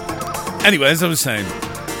 Anyway, as I was saying,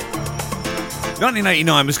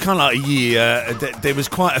 1989 was kind of like a year. There was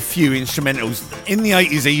quite a few instrumentals. In the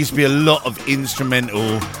 80s, there used to be a lot of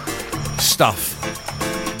instrumental stuff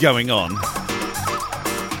going on.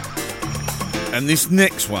 And this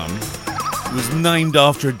next one was named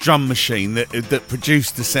after a drum machine that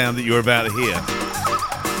produced the sound that you're about to hear.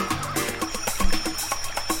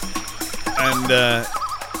 And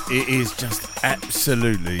it is just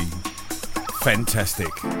absolutely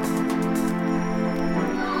fantastic.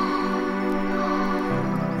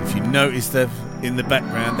 If you notice in the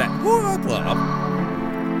background that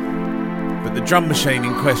but the drum machine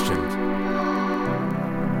in question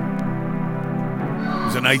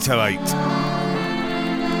was an 808.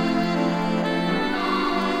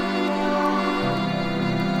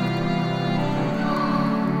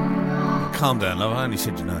 Calm down, love. I only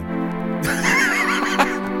said your name.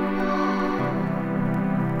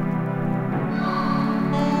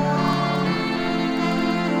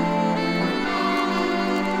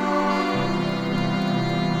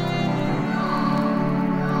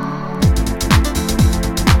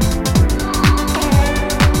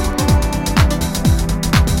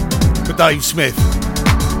 Dave Smith,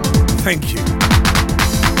 thank you.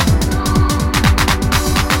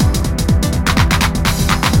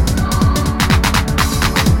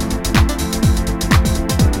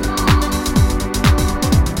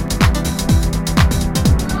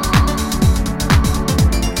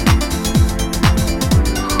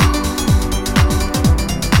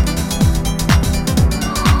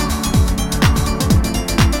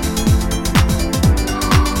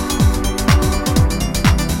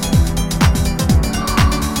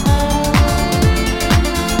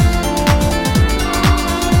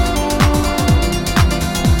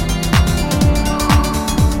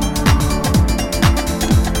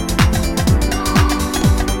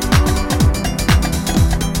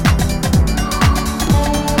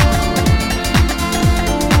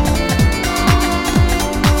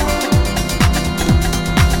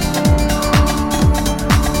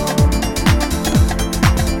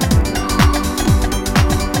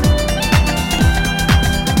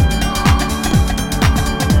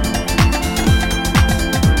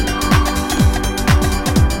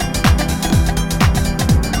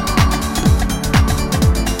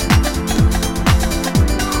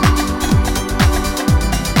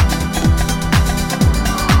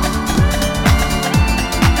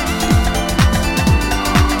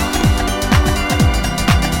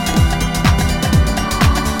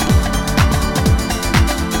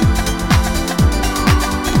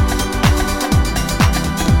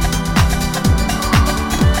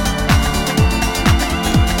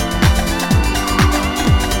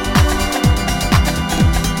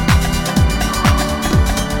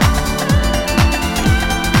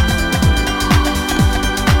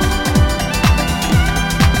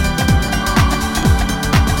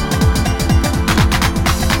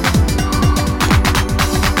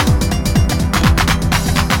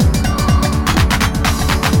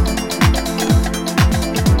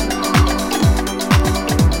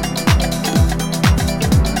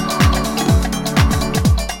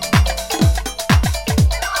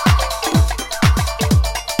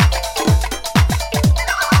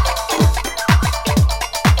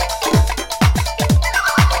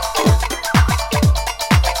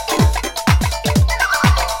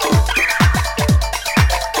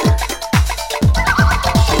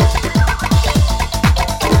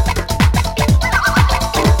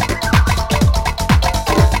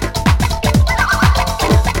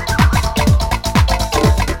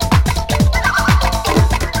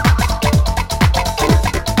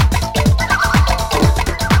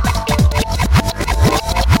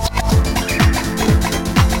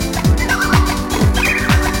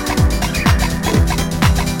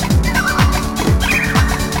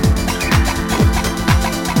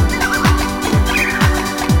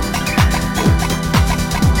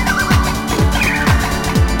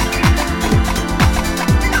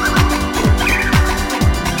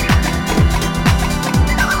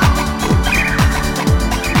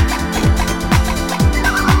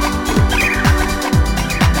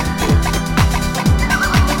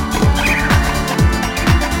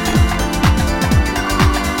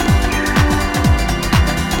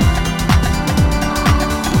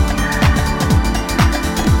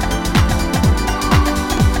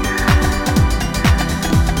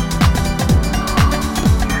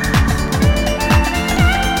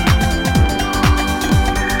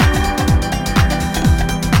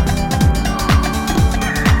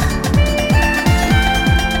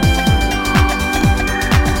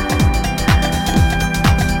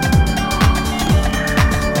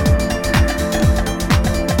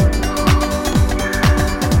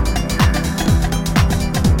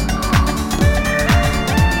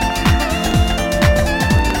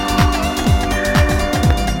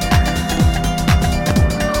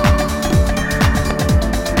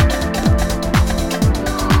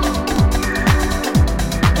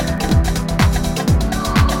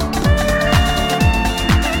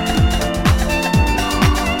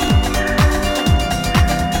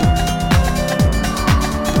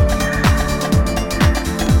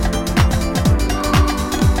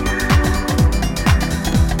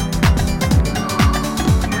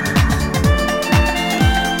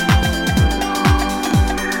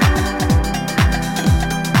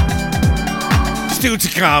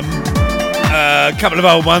 still to come. A couple of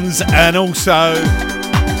old ones and also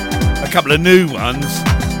a couple of new ones.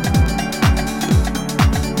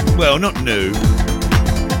 Well, not new,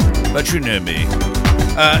 but you know me.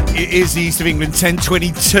 It is the East of England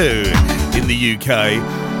 10:22 in the UK.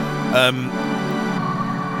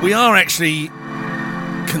 We are actually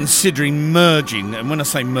considering merging, and when I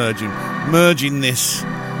say merging this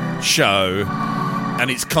show and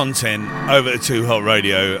its content over to Too Hot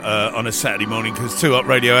Radio on a Saturday morning, because Too Hot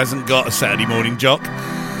Radio hasn't got a Saturday morning jock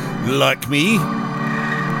like me.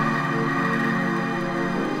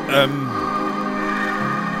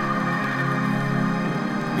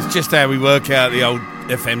 It's just how we work out the old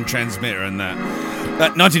FM transmitter and that.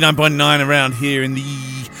 99.9 around here in the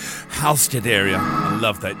Halstead area. I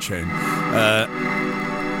love that tune.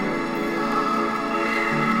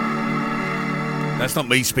 That's not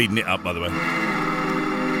me speeding it up, by the way.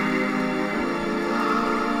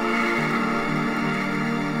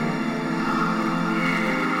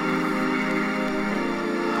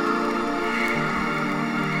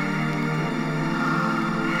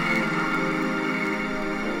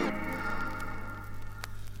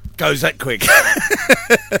 Goes that quick.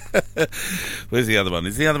 Where's the other one?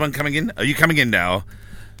 Is the other one coming in? Are you coming in now?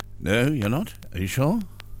 No, you're not? Are you sure?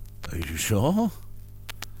 Are you sure?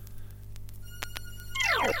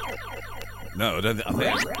 No, I don't think. I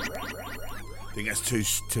think that's too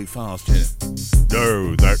fast, yeah.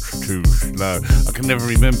 No, that's too slow. I can never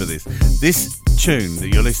remember this. This tune that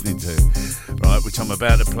you're listening to, right, which I'm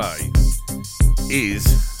about to play, is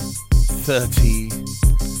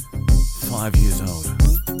 35 years old.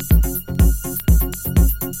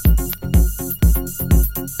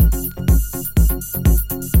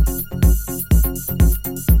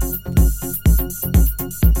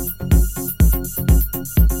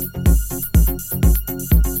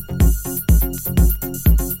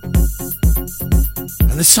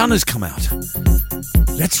 The sun has come out.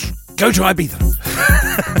 Let's go to Ibiza.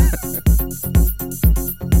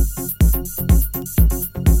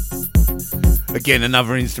 Again,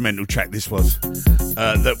 another instrumental track this was.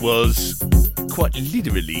 That was quite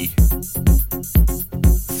literally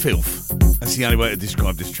filth. That's the only way to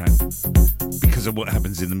describe this track. Because of what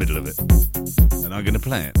happens in the middle of it. And I'm going to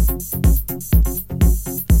play it.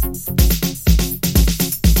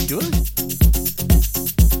 Do I?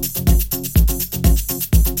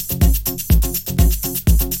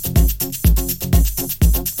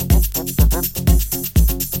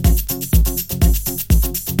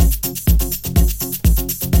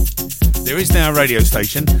 There is now a radio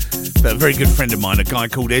station that a very good friend of mine, a guy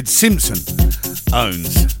called Ed Simpson,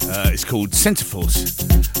 owns. It's called Centreforce.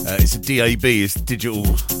 It's a DAB, it's digital,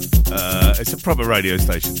 it's a proper radio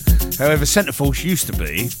station. However, Centreforce used to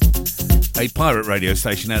be a pirate radio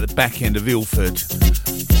station at the back end of Ilford.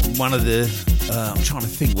 One of the, I'm trying to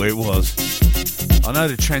think where it was. I know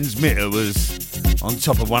the transmitter was on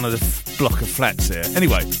top of one of the block of flats there.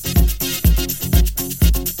 Anyway,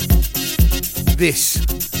 this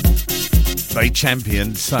they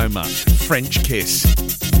championed so much. French Kiss.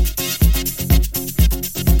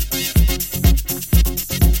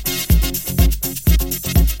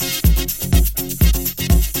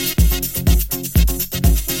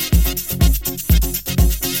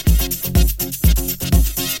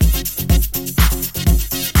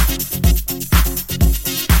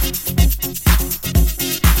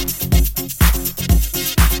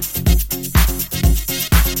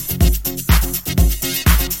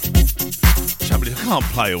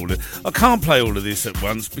 I can't play all of this at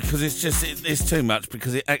once because it's just it's too much,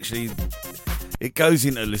 because it goes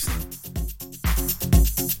into listening.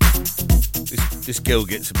 This girl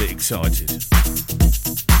gets a bit excited.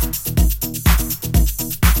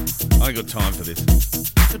 I ain't got time for this.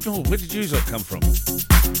 Good Lord, where did you lot come from?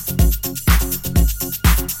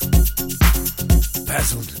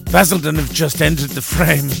 Basildon have just entered the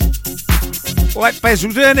frame. All right,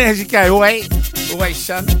 Basildon, how's it go? All right,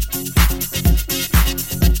 son.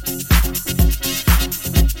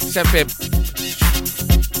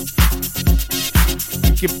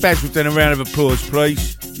 Give Basildon a round of applause,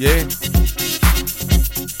 please. Yeah.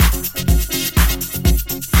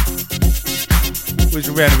 Where's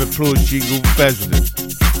a round of applause jingle for Basildon?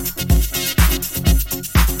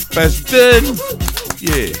 Basildon!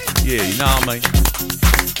 Yeah, you know what I mean.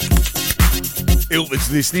 Ilford's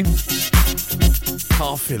listening.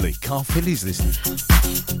 Carphilly's listening.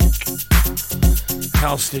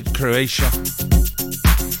 Halstead, Croatia.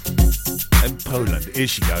 And Poland. Here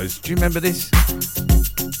she goes. Do you remember this?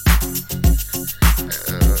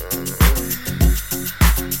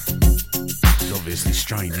 It's obviously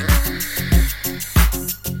straining.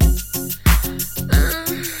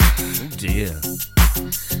 Oh dear.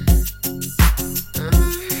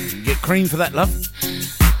 cream for that, love.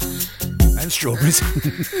 And strawberries.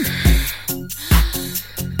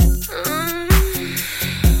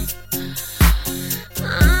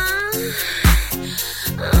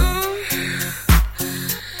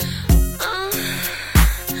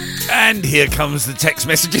 And here comes the text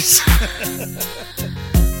messages.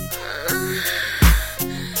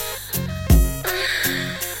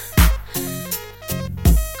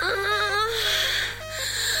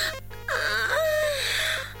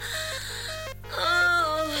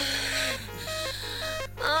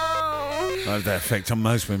 I have that effect on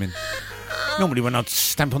most women. Normally when I'd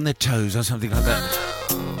stamp on their toes or something like that.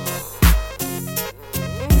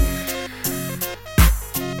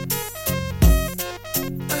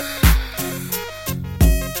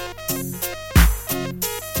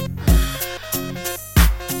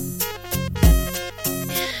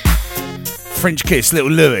 French Kiss,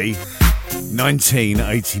 Little Louis,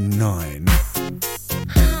 1989.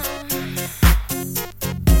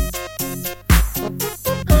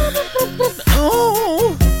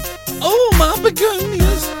 Oh, my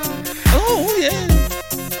begonias. Oh, yeah.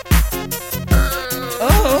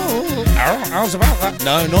 Oh, how's about that?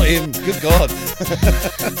 No, not him. Good God.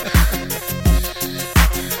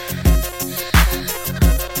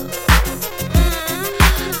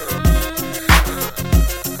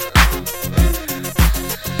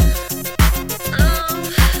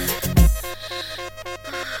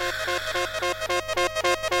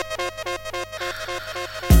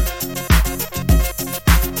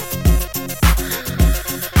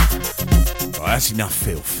 That's enough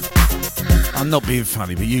filth. I'm not being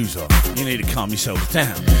funny, but you are. You need to calm yourselves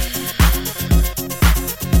down.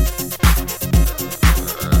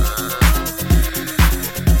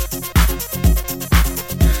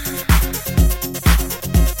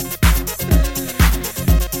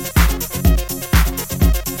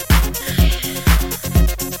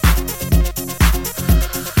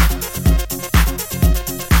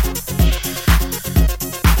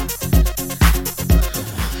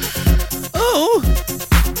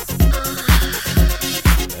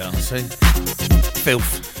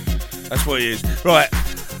 Filth. That's what it is. Right,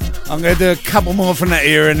 I'm going to do a couple more from that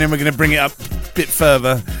era and then we're going to bring it up a bit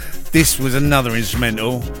further. This was another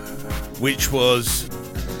instrumental which was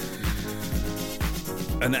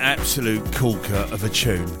an absolute corker of a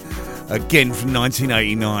tune. Again from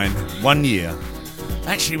 1989, 1 year.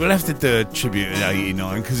 Actually, we'll have to do a tribute in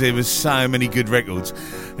 89 because there was so many good records.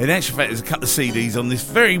 In actual fact, there's a couple of CDs on this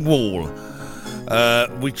very wall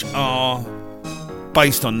which are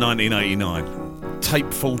based on 1989.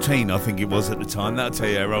 Tape 14, I think it was at the time. That'll tell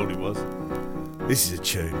you how old it was. This is a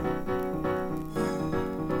tune.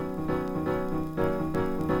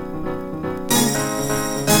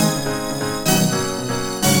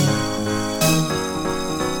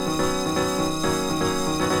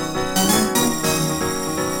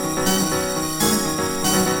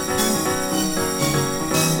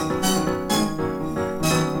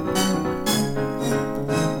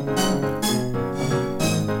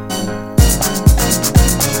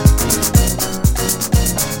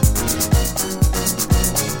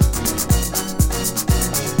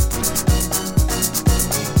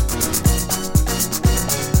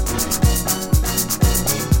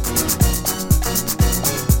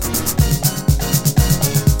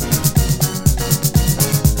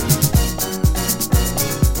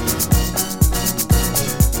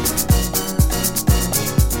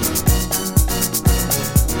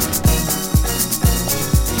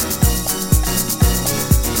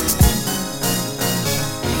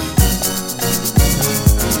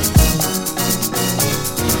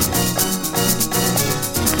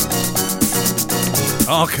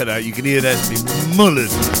 Look at that, you can hear that being mullered.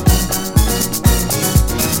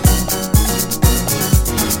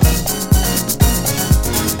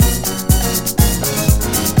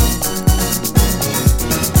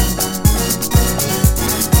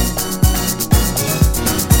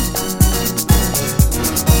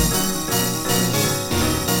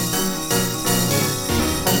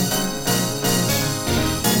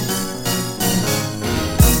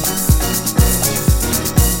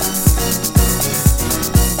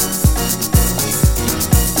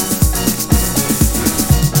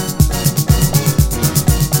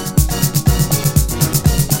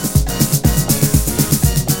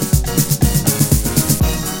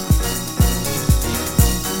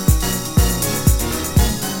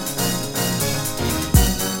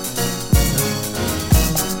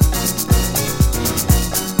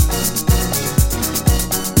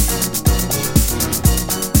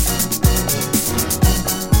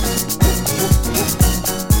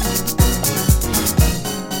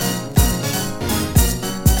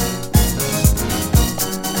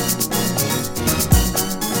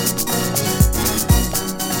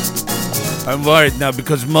 I'm worried now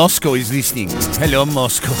because Moscow is listening. Hello,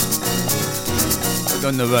 Moscow. I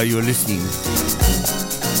don't know why you're listening.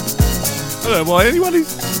 I don't know why anyone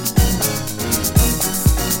is.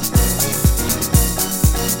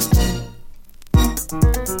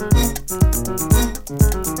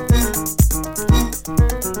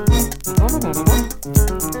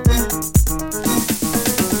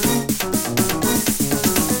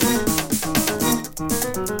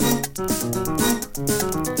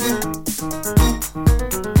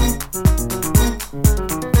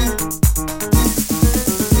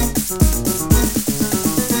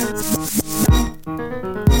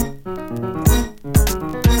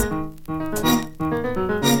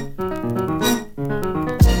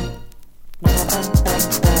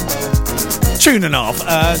 Tune and a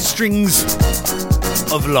half, Strings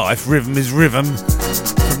of Life, Rhythm is Rhythm,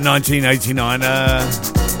 from 1989.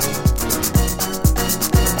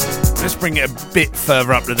 Let's bring it a bit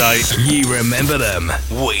further up to date. You remember them,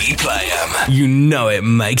 we play them. You know it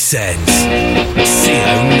makes sense.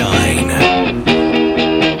 CO9.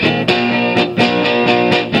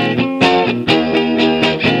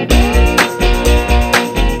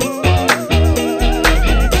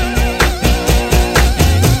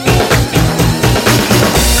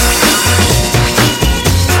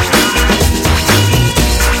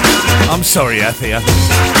 I'm sorry, Athea.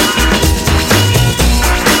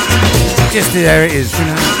 Just there it is, you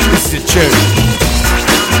know. This is a tune.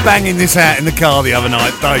 Banging this out in the car the other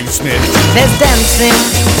night, Dave Smith. There's dancing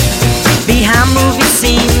behind movie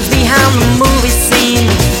scenes, behind the movie scene.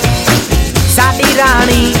 Sadi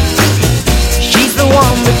Rani, she's the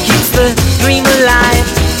one that keeps the dream alive.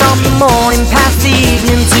 From the morning past the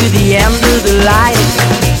evening to the end of the light.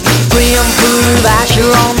 Brim food of Asher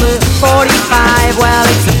on the 45. Well,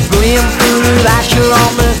 it's a brim food of Asher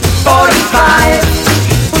on the 45.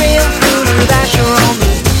 Brim food of Asher on the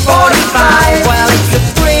 45. Well, it's a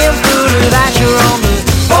brim food of Asher on the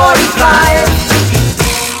 45.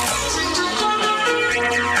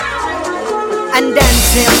 And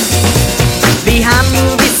dancing behind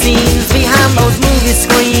movie scenes, behind those movie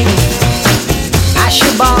screens.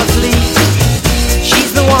 Asher Bosley,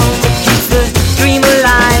 she's the one that keeps the dream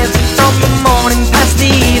alive. From the morning past the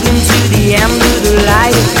evening to the end of the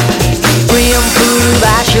light. Brim food of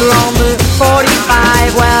Asher on the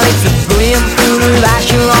 45. Well, it's a brim food of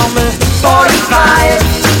Asher on the 45.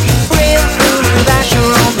 Brim food of Asher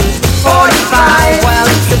on the 45. Well,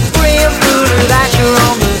 it's a brim food of Asher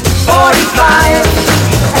on the 45.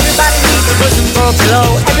 Everybody needs a bosom for a pillow.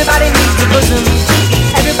 Everybody needs a bosom.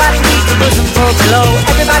 Everybody needs a bosom for a pillow.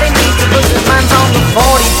 Everybody needs a bosom. Mine's on the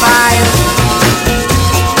 45.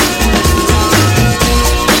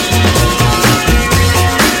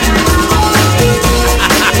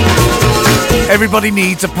 Everybody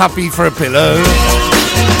needs a puppy for a pillow.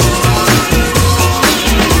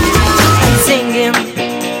 And singing,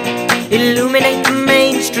 illuminate the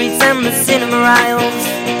main streets and the cinema aisles.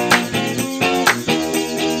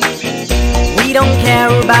 We don't care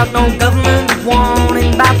about no government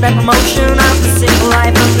warning about that promotion of the simple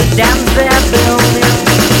life of the dams they're building.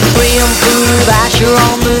 Brim food of Asher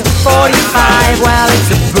on the 45. Well,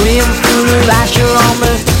 it's a brim food of Asher on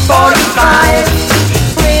the 45.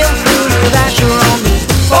 Asher on the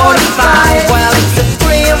 45. Well, it's a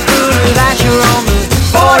brim food of Asher on the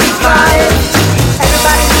 45.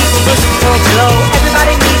 Everybody needs a bosom for a pillow.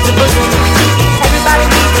 Everybody needs a bosom. Everybody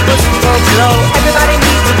needs a bosom for a pillow. Everybody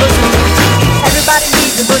needs a bosom. Everybody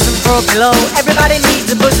needs a bosom for a pillow. Everybody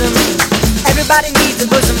needs a bosom. Everybody needs a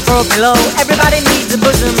bosom for a pillow. Everybody needs a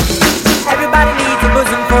bosom. Everybody needs a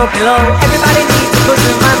bosom for a pillow. Everybody needs a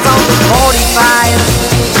bosom. Mine's on the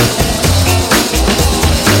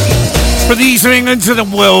 45. From the East of England to the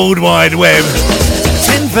World Wide Web.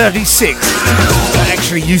 10:36. That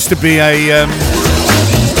actually used to be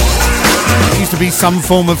some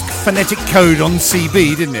form of phonetic code on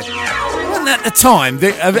CB, didn't it? Wasn't that the time?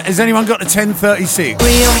 Has anyone got a 10:36?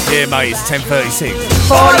 Yeah, mate, it's 10:36.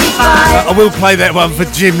 45. I will play that one for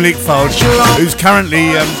Jim Lickfold, who's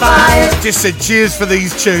currently just said cheers for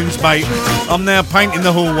these tunes, mate. I'm now painting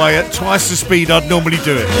the hallway at twice the speed I'd normally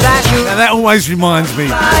do it. Now that always reminds me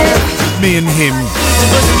and him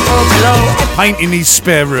painting his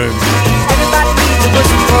spare room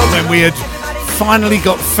when we had finally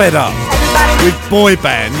got fed up with boy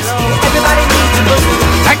bands.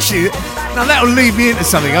 Actually, now that'll lead me into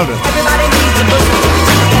something, hold on. Everybody needs a bosom.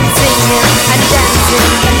 And singing and dancing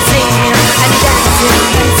and singing and dancing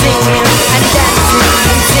and singing and dancing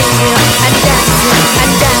and singing and dancing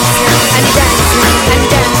and dancing and dancing and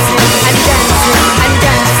dancing and dancing and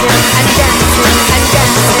dancing and dancing and dancing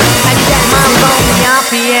and dancing. My lonely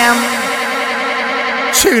RPM.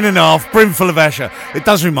 tune and a half, brimful of Asher. It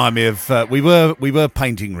does remind me of we were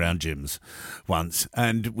painting round gyms once,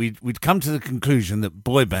 and we'd come to the conclusion that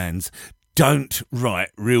boy bands don't write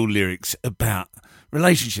real lyrics about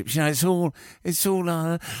relationships. You know, it's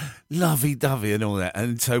all lovey-dovey and all that.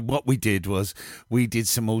 And so what we did was we did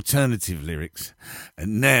some alternative lyrics,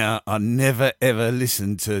 and now I never ever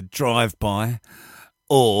listen to Drive By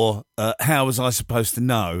or How Was I Supposed to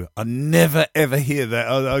Know. I never ever hear that.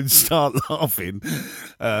 I start laughing.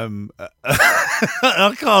 I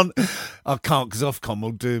can't because Ofcom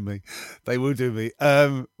will do me. They will do me.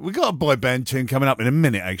 We got a boy band tune coming up in a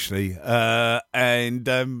minute, actually, and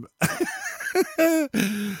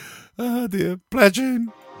oh dear, play a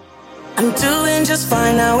tune. I'm doing just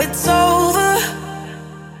fine now, it's over.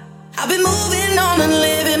 I've been moving on and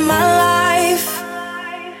living my life,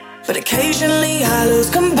 but occasionally I lose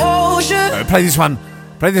composure. Play this one.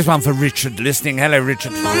 Play this one for Richard listening. Hello,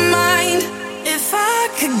 Richard. My mind, if I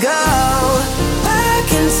could go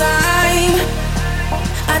back in time,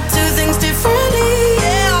 I'd do things differently.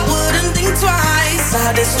 Yeah, I wouldn't think twice.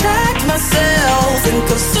 I distract myself, think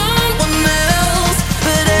of someone else,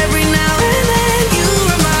 but every now and then you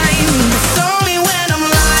remind me. It's only when I'm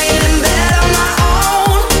lying in bed on my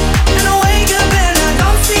own, and I wake up and I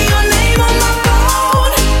don't see your name on my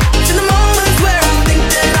phone. To the moments where I think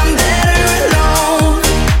that I'm better alone.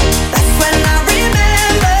 That's when I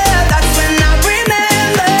remember. That's when I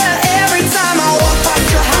remember. Every time I walk past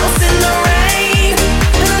your house in the rain,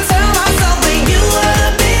 and I tell myself that you were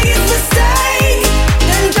the biggest mistake.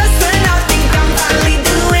 And just when I think I'm finally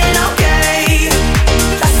doing okay,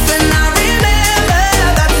 that's when I remember.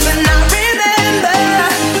 That's when I remember.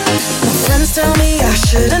 My friends tell me I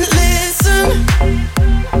shouldn't listen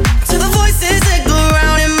to the voices that go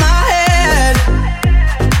round in my head,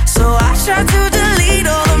 so I try to delete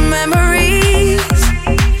all the memories,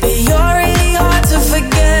 but you're really hard to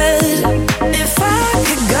forget. If I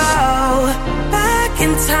could go back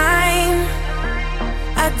in time,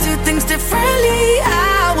 I'd do things differently.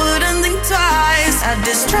 I wouldn't think twice. I'd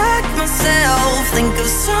distract myself, think of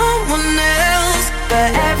someone else,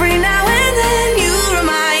 but every now and then you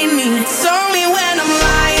remind me. It's only when I'm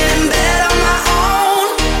lying in bed on my own,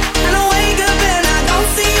 and I wake up and I don't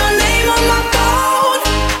see your name on my phone.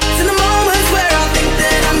 To the moments where I think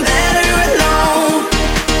that I'm better alone.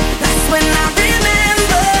 That's when I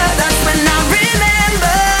remember. That's when I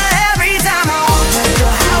remember. Every time I walk past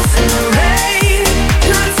your house in the rain,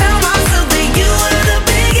 and I tell myself that you were the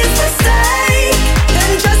biggest mistake.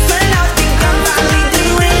 And just when I think I'm finally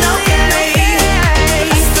doing okay,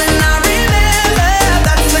 that's when I remember.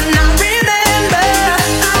 That's when I remember.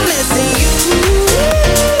 I'm missing you.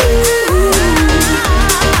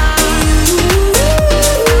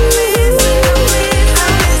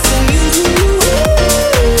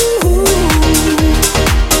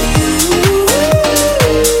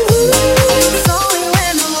 It's only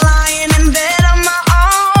when I'm lying in bed on my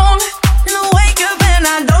own, and I wake up and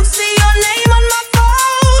I don't see your name on my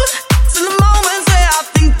phone. To the moments where I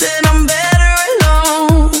think that I'm better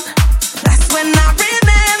alone. That's when I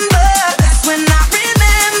remember. That's when I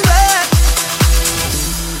remember.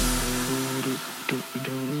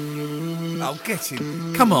 Oh, get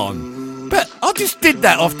him. Come on. But I just did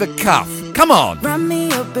that off the cuff. Come on. Wrap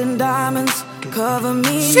me up in diamonds, cover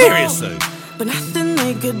me in Seriously. gold, but nothing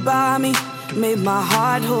they could buy me made my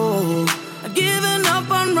heart whole. I'd given up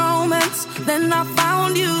on romance, then I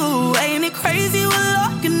found you. Ain't it crazy what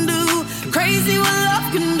love can do? Crazy what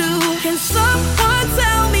love can do. Can someone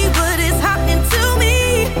tell me what is happening to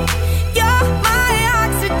me? You're my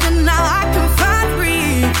oxygen, now I can find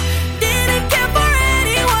breathe. Didn't care for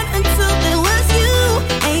anyone until there was you.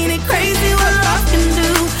 Ain't it crazy what love can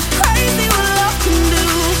do? Crazy what love can do.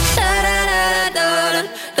 Da da da da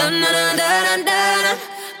da da da da da da.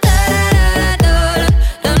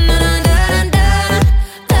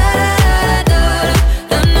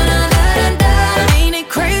 Ain't it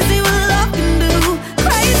crazy?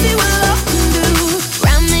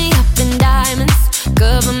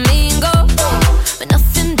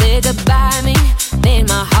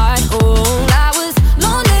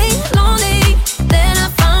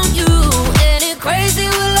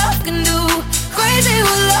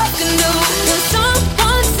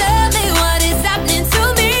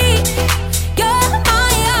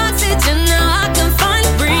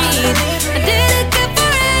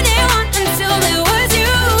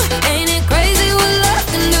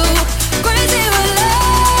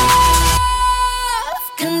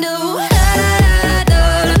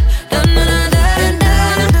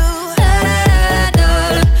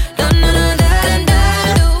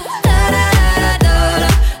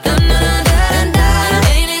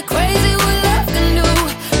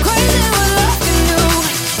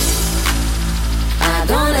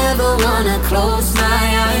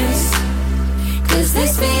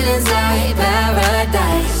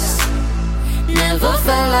 Never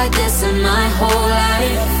felt like this in my whole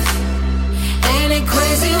life. Ain't it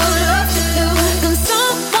crazy what love can do? Can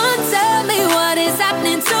someone tell me what is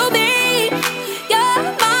happening to me? You're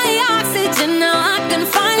my oxygen, now I can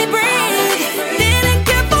finally breathe. Didn't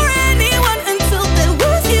care for anyone until there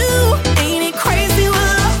was you. Ain't it crazy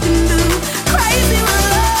what love can do? Crazy what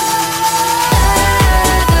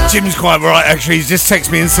love. Jim's quite right, actually. He's just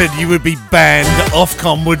texted me and said you would be banned.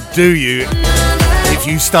 Ofcom would do you if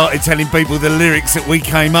you started telling people the lyrics that we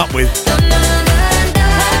came up with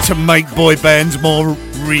to make boy bands more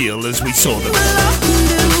real as we saw them.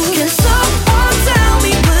 Can someone tell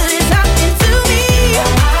me what is happening to me?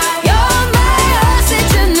 You're my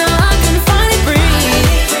oxygen, now I can finally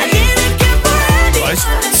breathe. I didn't care for anyone.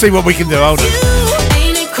 Let's see what we can do. Hold on.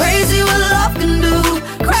 Ain't it crazy what love can do?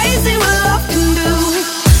 Crazy what love can do.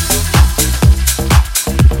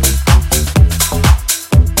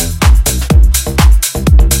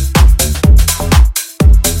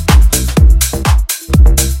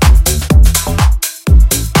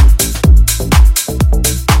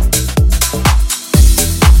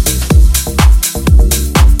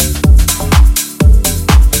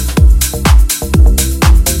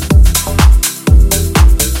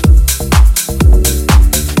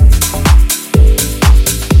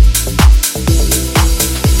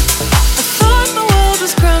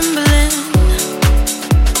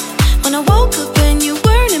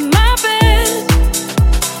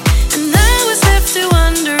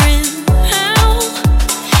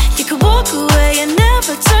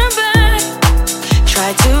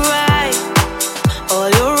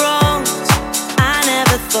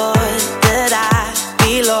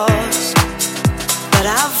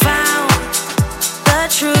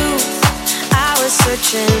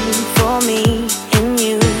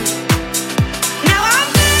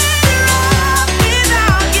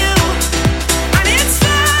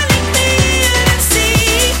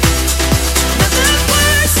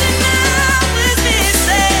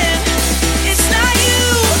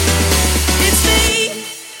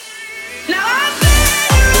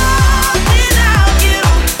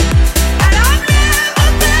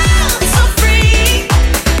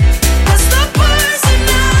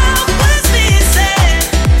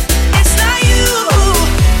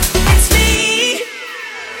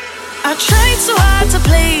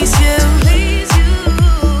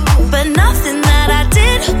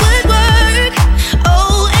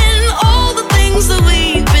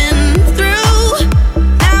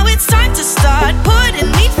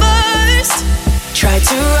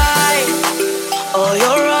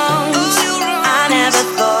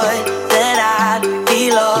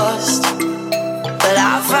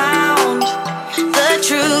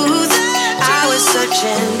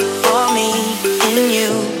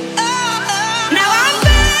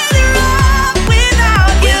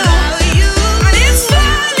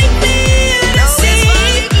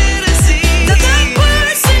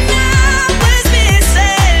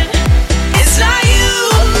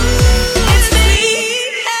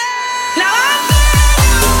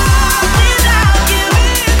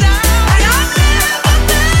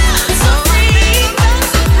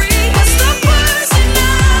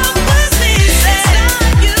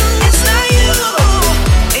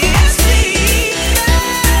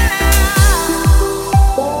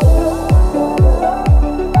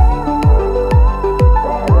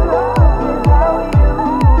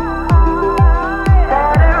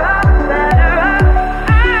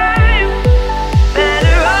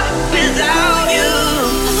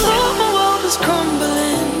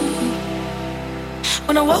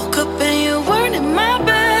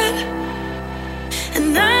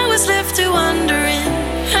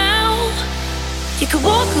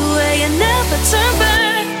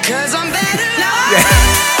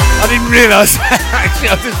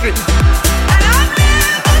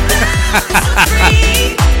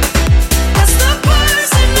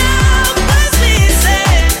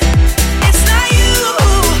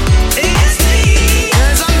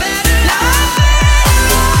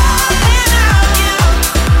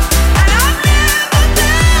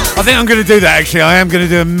 I think I'm going to do that, actually. I am going to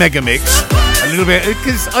do a mega mix a little bit,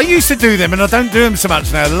 because I used to do them and I don't do them so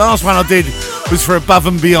much now. The last one I did was for Above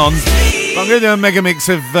and Beyond. But I'm going to do a mega mix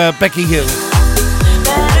of Becky Hill.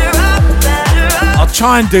 I'll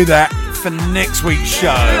try and do that for next week's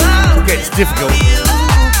show. It gets difficult.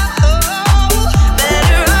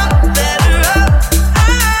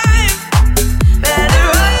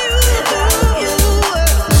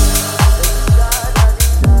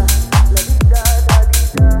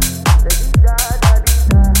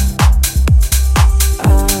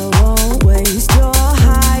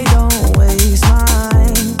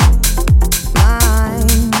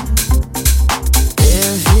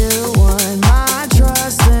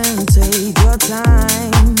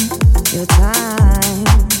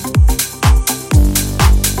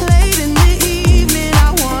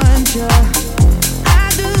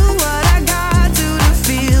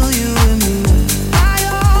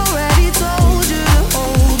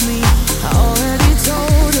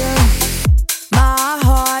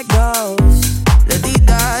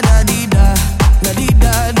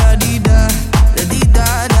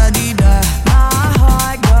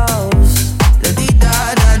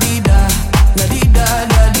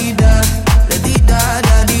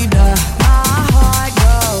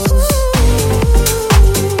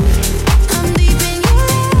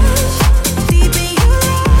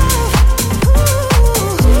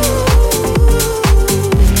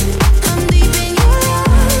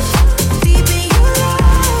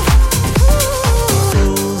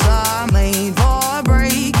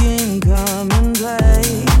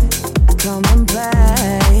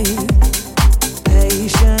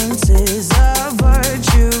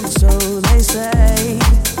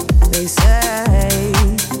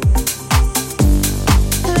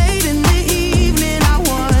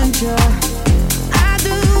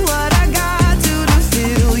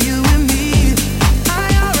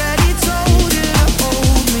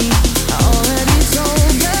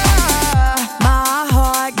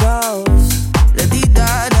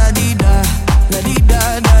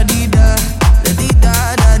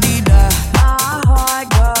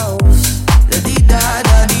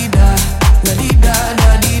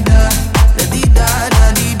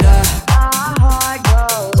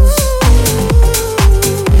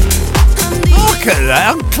 Look at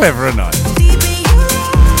that. I'm clever, aren't I?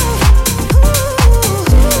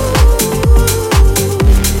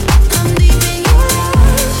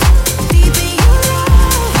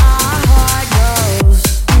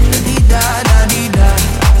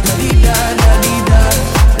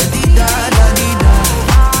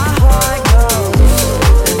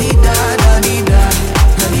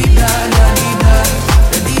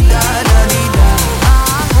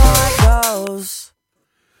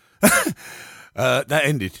 That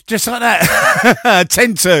ended just like that.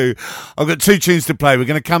 10-2. I've got two tunes to play. We're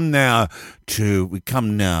going to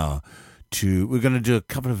we're going to do a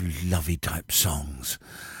couple of lovey type songs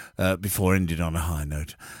before ending on a high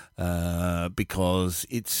note because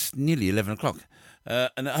it's nearly 11 o'clock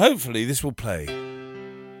and hopefully this will play.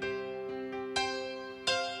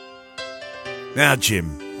 Now,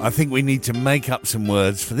 Jim, I think we need to make up some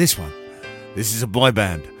words for this one. This is a boy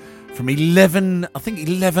band from 11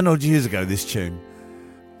 odd years ago, this tune.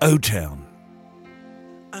 O-Town.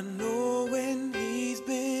 I know when he's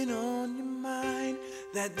been on your mind,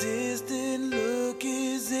 that distant look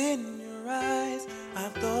is in your eyes. I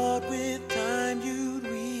thought with time you'd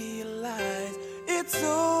realize it's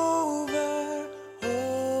over.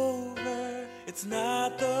 It's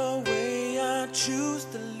not the way I choose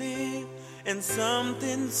to live, and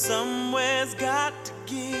something somewhere's got to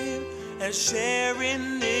give. As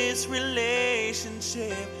sharing this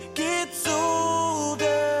relationship gets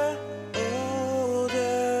older.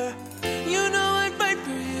 You know I'd fight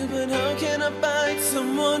for you, but how can I find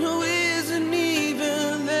someone who isn't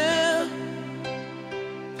even there?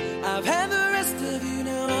 I've had the rest of you,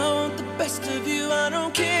 now I want the best of you. I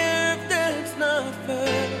don't care if that's not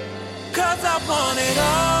fair, 'cause I want it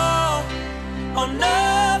all or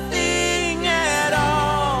nothing at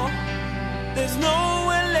all. There's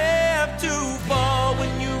nowhere left to fall.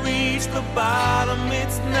 When you reach the bottom,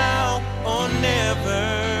 it's now or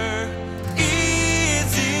never.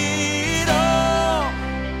 Is it all,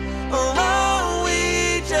 or are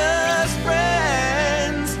we just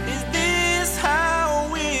friends? Is this how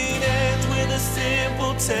it ends, with a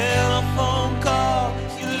simple telephone call?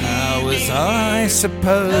 How was I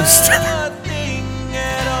supposed to? Nothing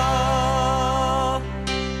at all.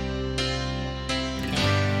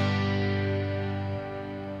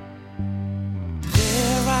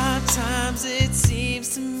 There are times it seems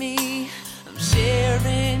to me I'm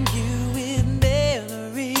sharing you with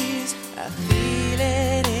memories. I feel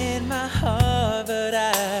it in my heart, but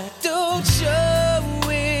I don't show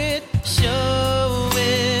it.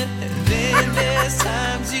 And then there's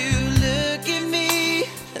times you look at me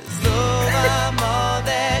as though I'm all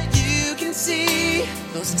that you can see.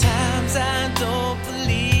 Those times I don't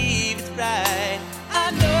believe it's right.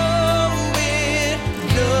 I know it.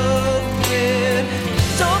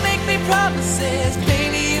 Don't make me promises,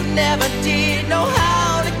 baby, you never did know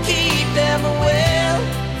how to keep them well.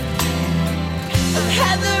 I've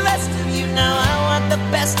had the rest of you, now I want the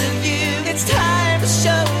best of you. It's time to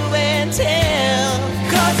show and tell,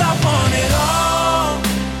 'cause I want it all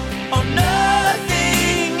or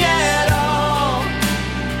nothing at all.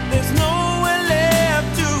 There's nowhere left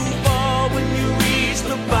to fall. When you reach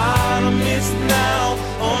the bottom, it's now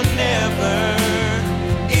or never.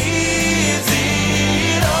 Is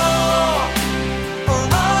it all, or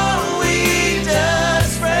are we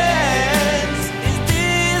just friends? Is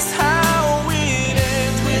this how it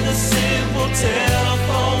ends, with a simple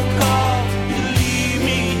telephone call? You leave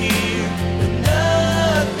me here with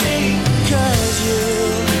nothing, 'cause you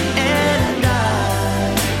and I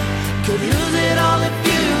could lose it all if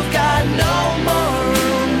you've got no more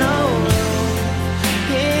room,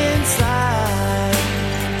 inside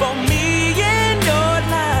for me in your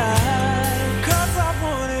life. 'Cause I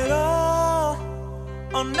want it all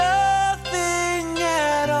or nothing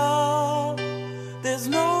at all. There's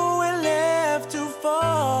nowhere left to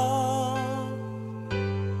fall.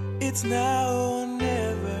 It's now or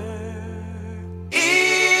never.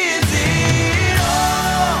 Is it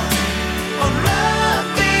all or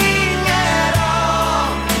nothing at all?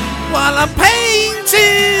 While I'm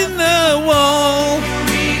painting the wall.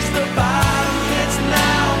 Reach the bottom, it's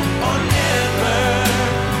now or never.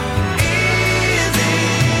 Is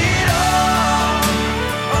it all,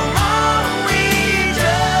 or are we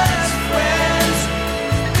just friends?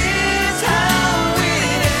 This how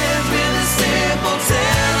it ends, with a simple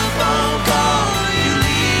telephone call. You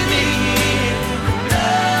leave me here with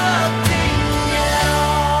nothing at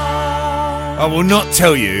all. I will not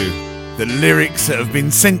tell you the lyrics that have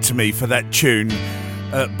been sent to me for that tune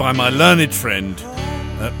by my learned friend,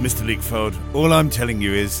 Mr. Leakford. All I'm telling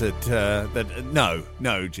you is that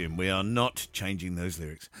no, Jim, we are not changing those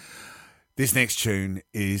lyrics. This next tune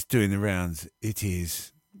is doing the rounds. It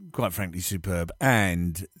is, quite frankly, superb.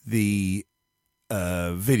 And the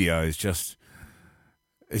video is just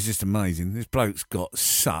amazing. This bloke's got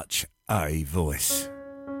such a voice.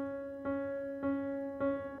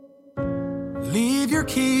 Leave your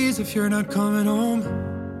keys if you're not coming home.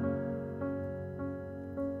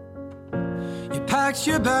 You packed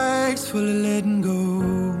your bags full of letting go.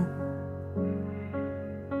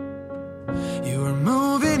 You were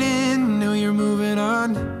moving in, now you're moving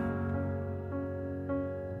on.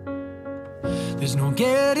 There's no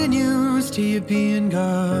getting used to you being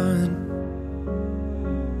gone.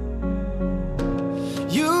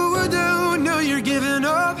 You were down, now you're giving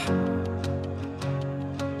up.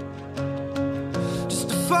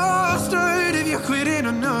 False start if you're quitting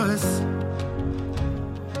on us.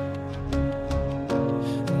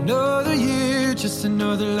 Another year, just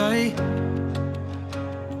another lie.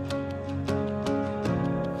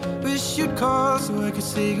 Wish you'd call so I could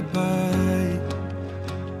say goodbye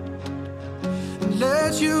and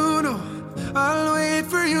let you know I'll wait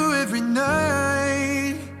for you every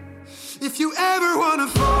night. If you ever wanna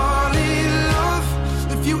fall in love,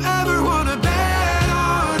 if you ever wanna bet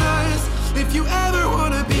on us, if you ever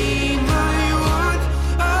wanna be my one,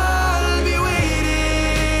 I'll be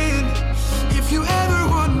waiting. If you ever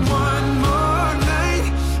want one more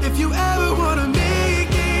night, if you ever wanna make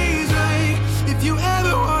things right, if you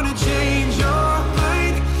ever wanna change your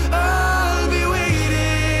mind, I'll be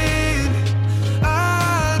waiting.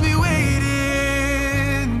 I'll be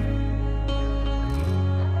waiting.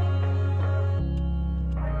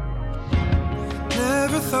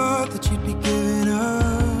 Never thought that you'd be giving up.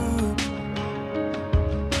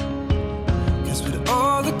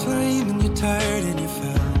 All the time when you're tired and you fell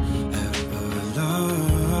out of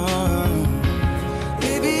love.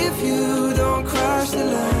 Maybe if you don't crash the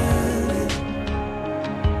landing,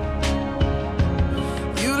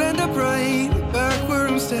 you'll end up right back where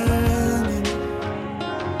I'm standing.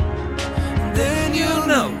 And then you'll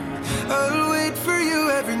know I'll wait for you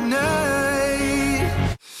every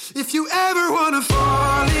night. If you ever wanna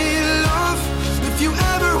fall in love, if you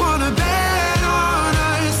ever wanna bet on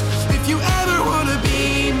us, if you ever wanna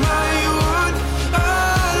be my one,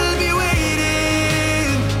 I'll be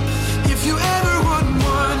waiting. If you ever want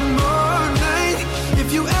one more night,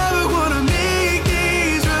 if you ever wanna make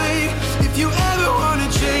things right, if you ever wanna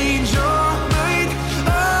change your mind,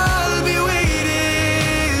 I'll be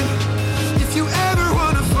waiting. If you ever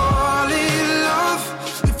wanna fall in love,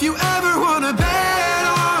 if you ever wanna bet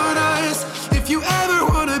on us, if you ever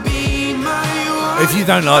wanna be my one. If you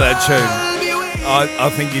don't like that tune, I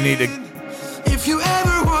think you need to. If you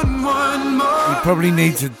ever want one more, you probably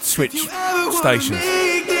need to switch stations.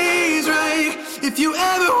 make things right, if you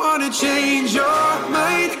ever want to change your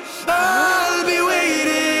mind, I'll be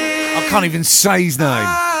waiting. I can't even say his name.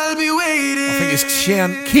 I'll be waiting. I think it's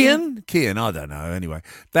Kian. I don't know. Anyway,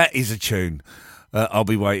 that is a tune. I'll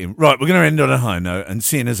be waiting. Right, we're going to end on a high note, and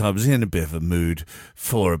seeing as I was in a bit of a mood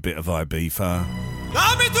for a bit of Ibiza,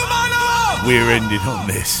 we're ending on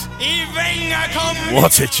this.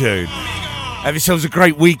 What a tune. Have yourselves a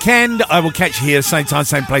great weekend. I will catch you here, same time,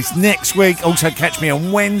 same place next week. Also catch me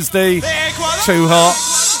on Wednesday, Too Hot,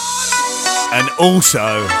 and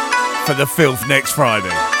also for the filth next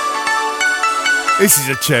Friday. This is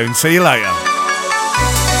a tune. See you later.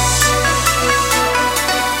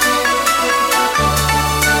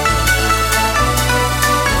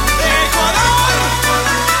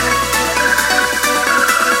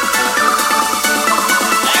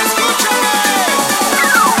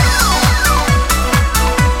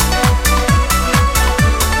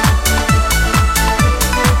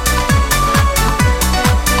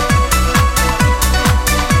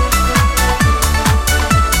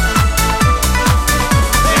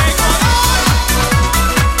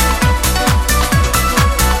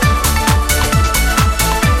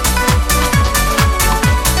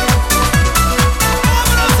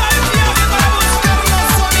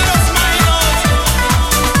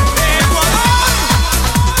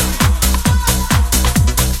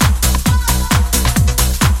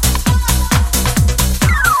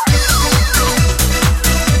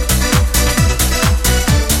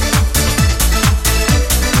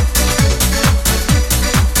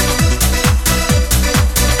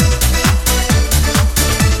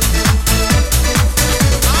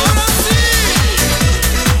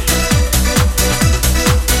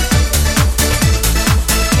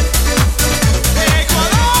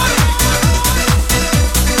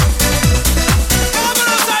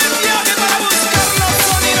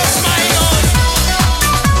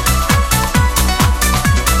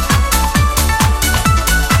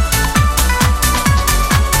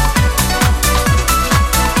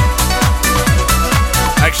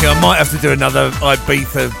 Actually, I might have to do another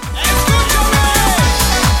Ibiza.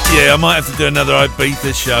 Yeah, I might have to do another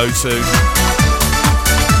Ibiza show soon.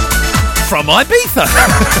 From Ibiza.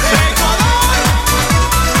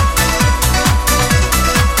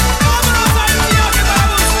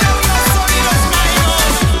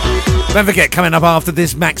 Don't forget, coming up after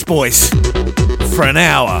this, Max Boyce for an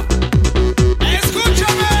hour.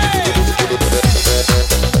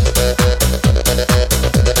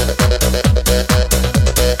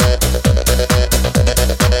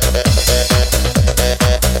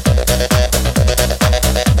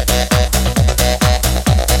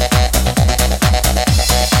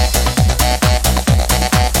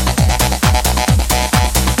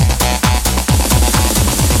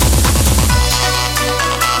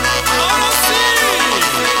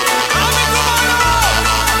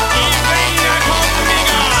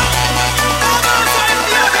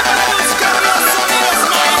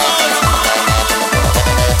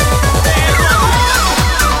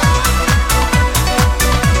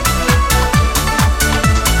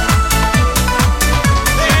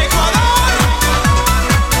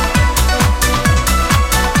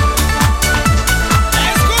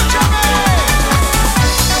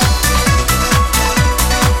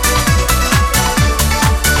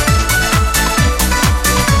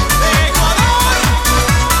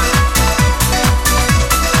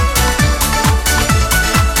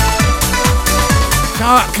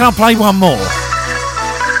 Can I play one more?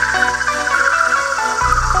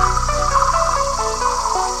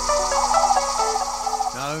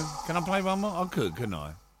 No? Can I play one more? I could, couldn't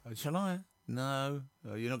I? Shall I? No?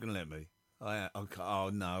 Oh, you're not going to let me? Oh,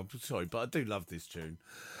 no. Sorry, but I do love this tune.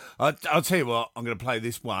 I'll tell you what, I'm going to play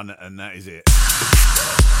this one, and that is it.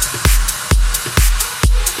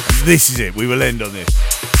 And this is it. We will end on this.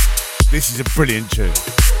 This is a brilliant tune.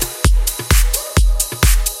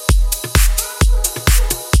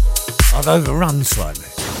 I've overrun slightly.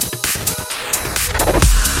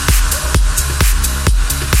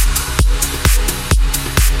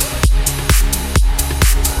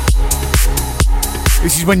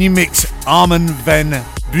 This is when you mix Armin van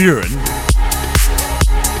Buuren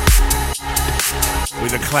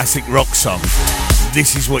with a classic rock song.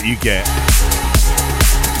 This is what you get.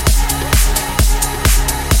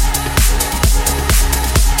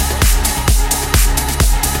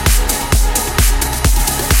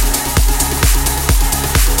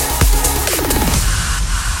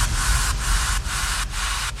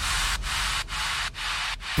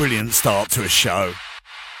 Brilliant start to a show.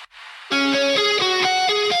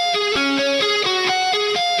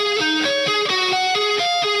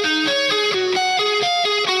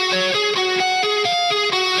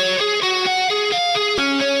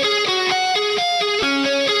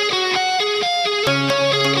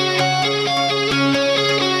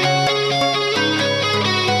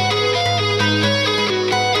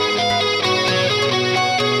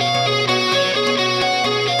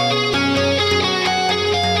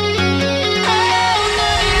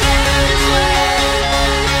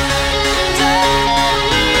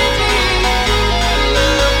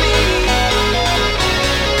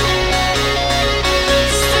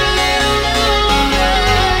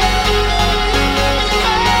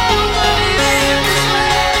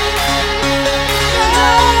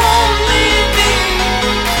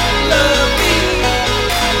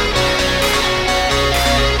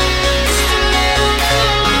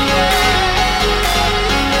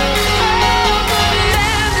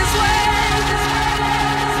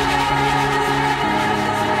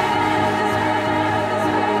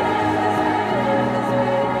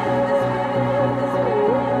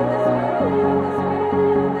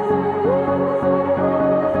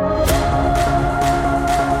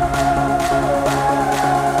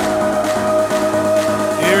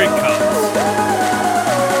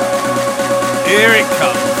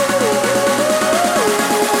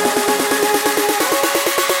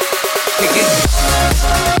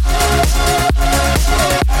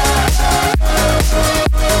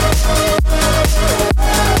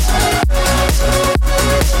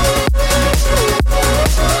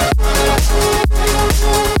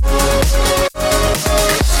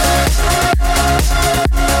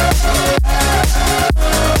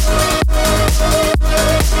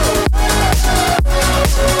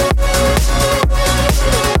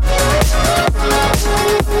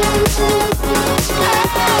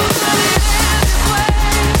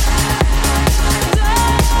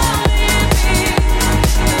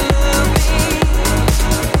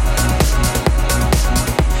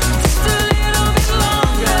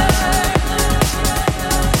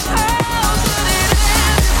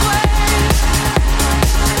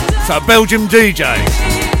 A Belgian DJ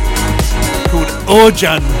called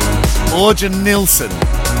Orjan Nilsson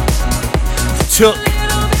took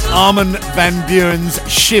Armin van Buuren's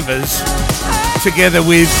Shivers together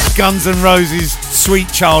with Guns N' Roses'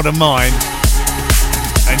 Sweet Child of Mine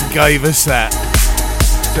and gave us that.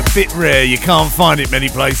 It's a bit rare, you can't find it many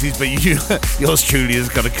places, but yours truly has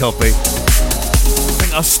got a copy. I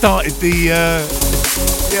think I started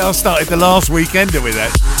the last weekender with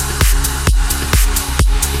that.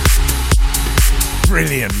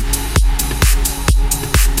 Brilliant.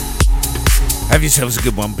 Have yourselves a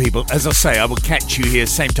good one, people. As I say, I will catch you here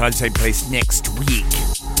same time, same place next week.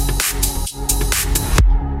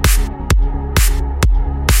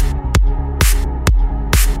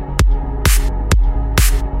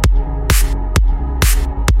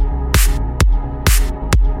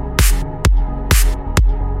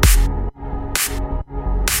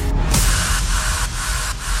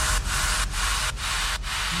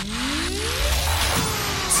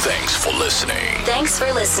 Thanks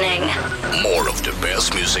for listening. More of the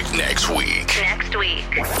best music next week.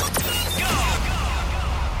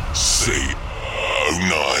 CO9.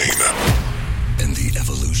 And the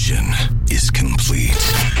evolution is complete.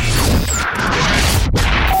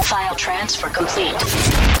 File transfer complete.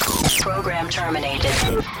 Program terminated.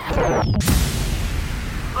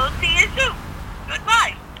 We'll see you soon.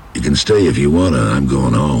 Goodbye. You can stay if you wanna. I'm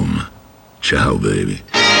going home. Ciao, baby.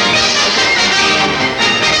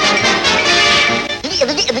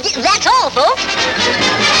 That's all,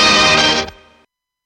 folks.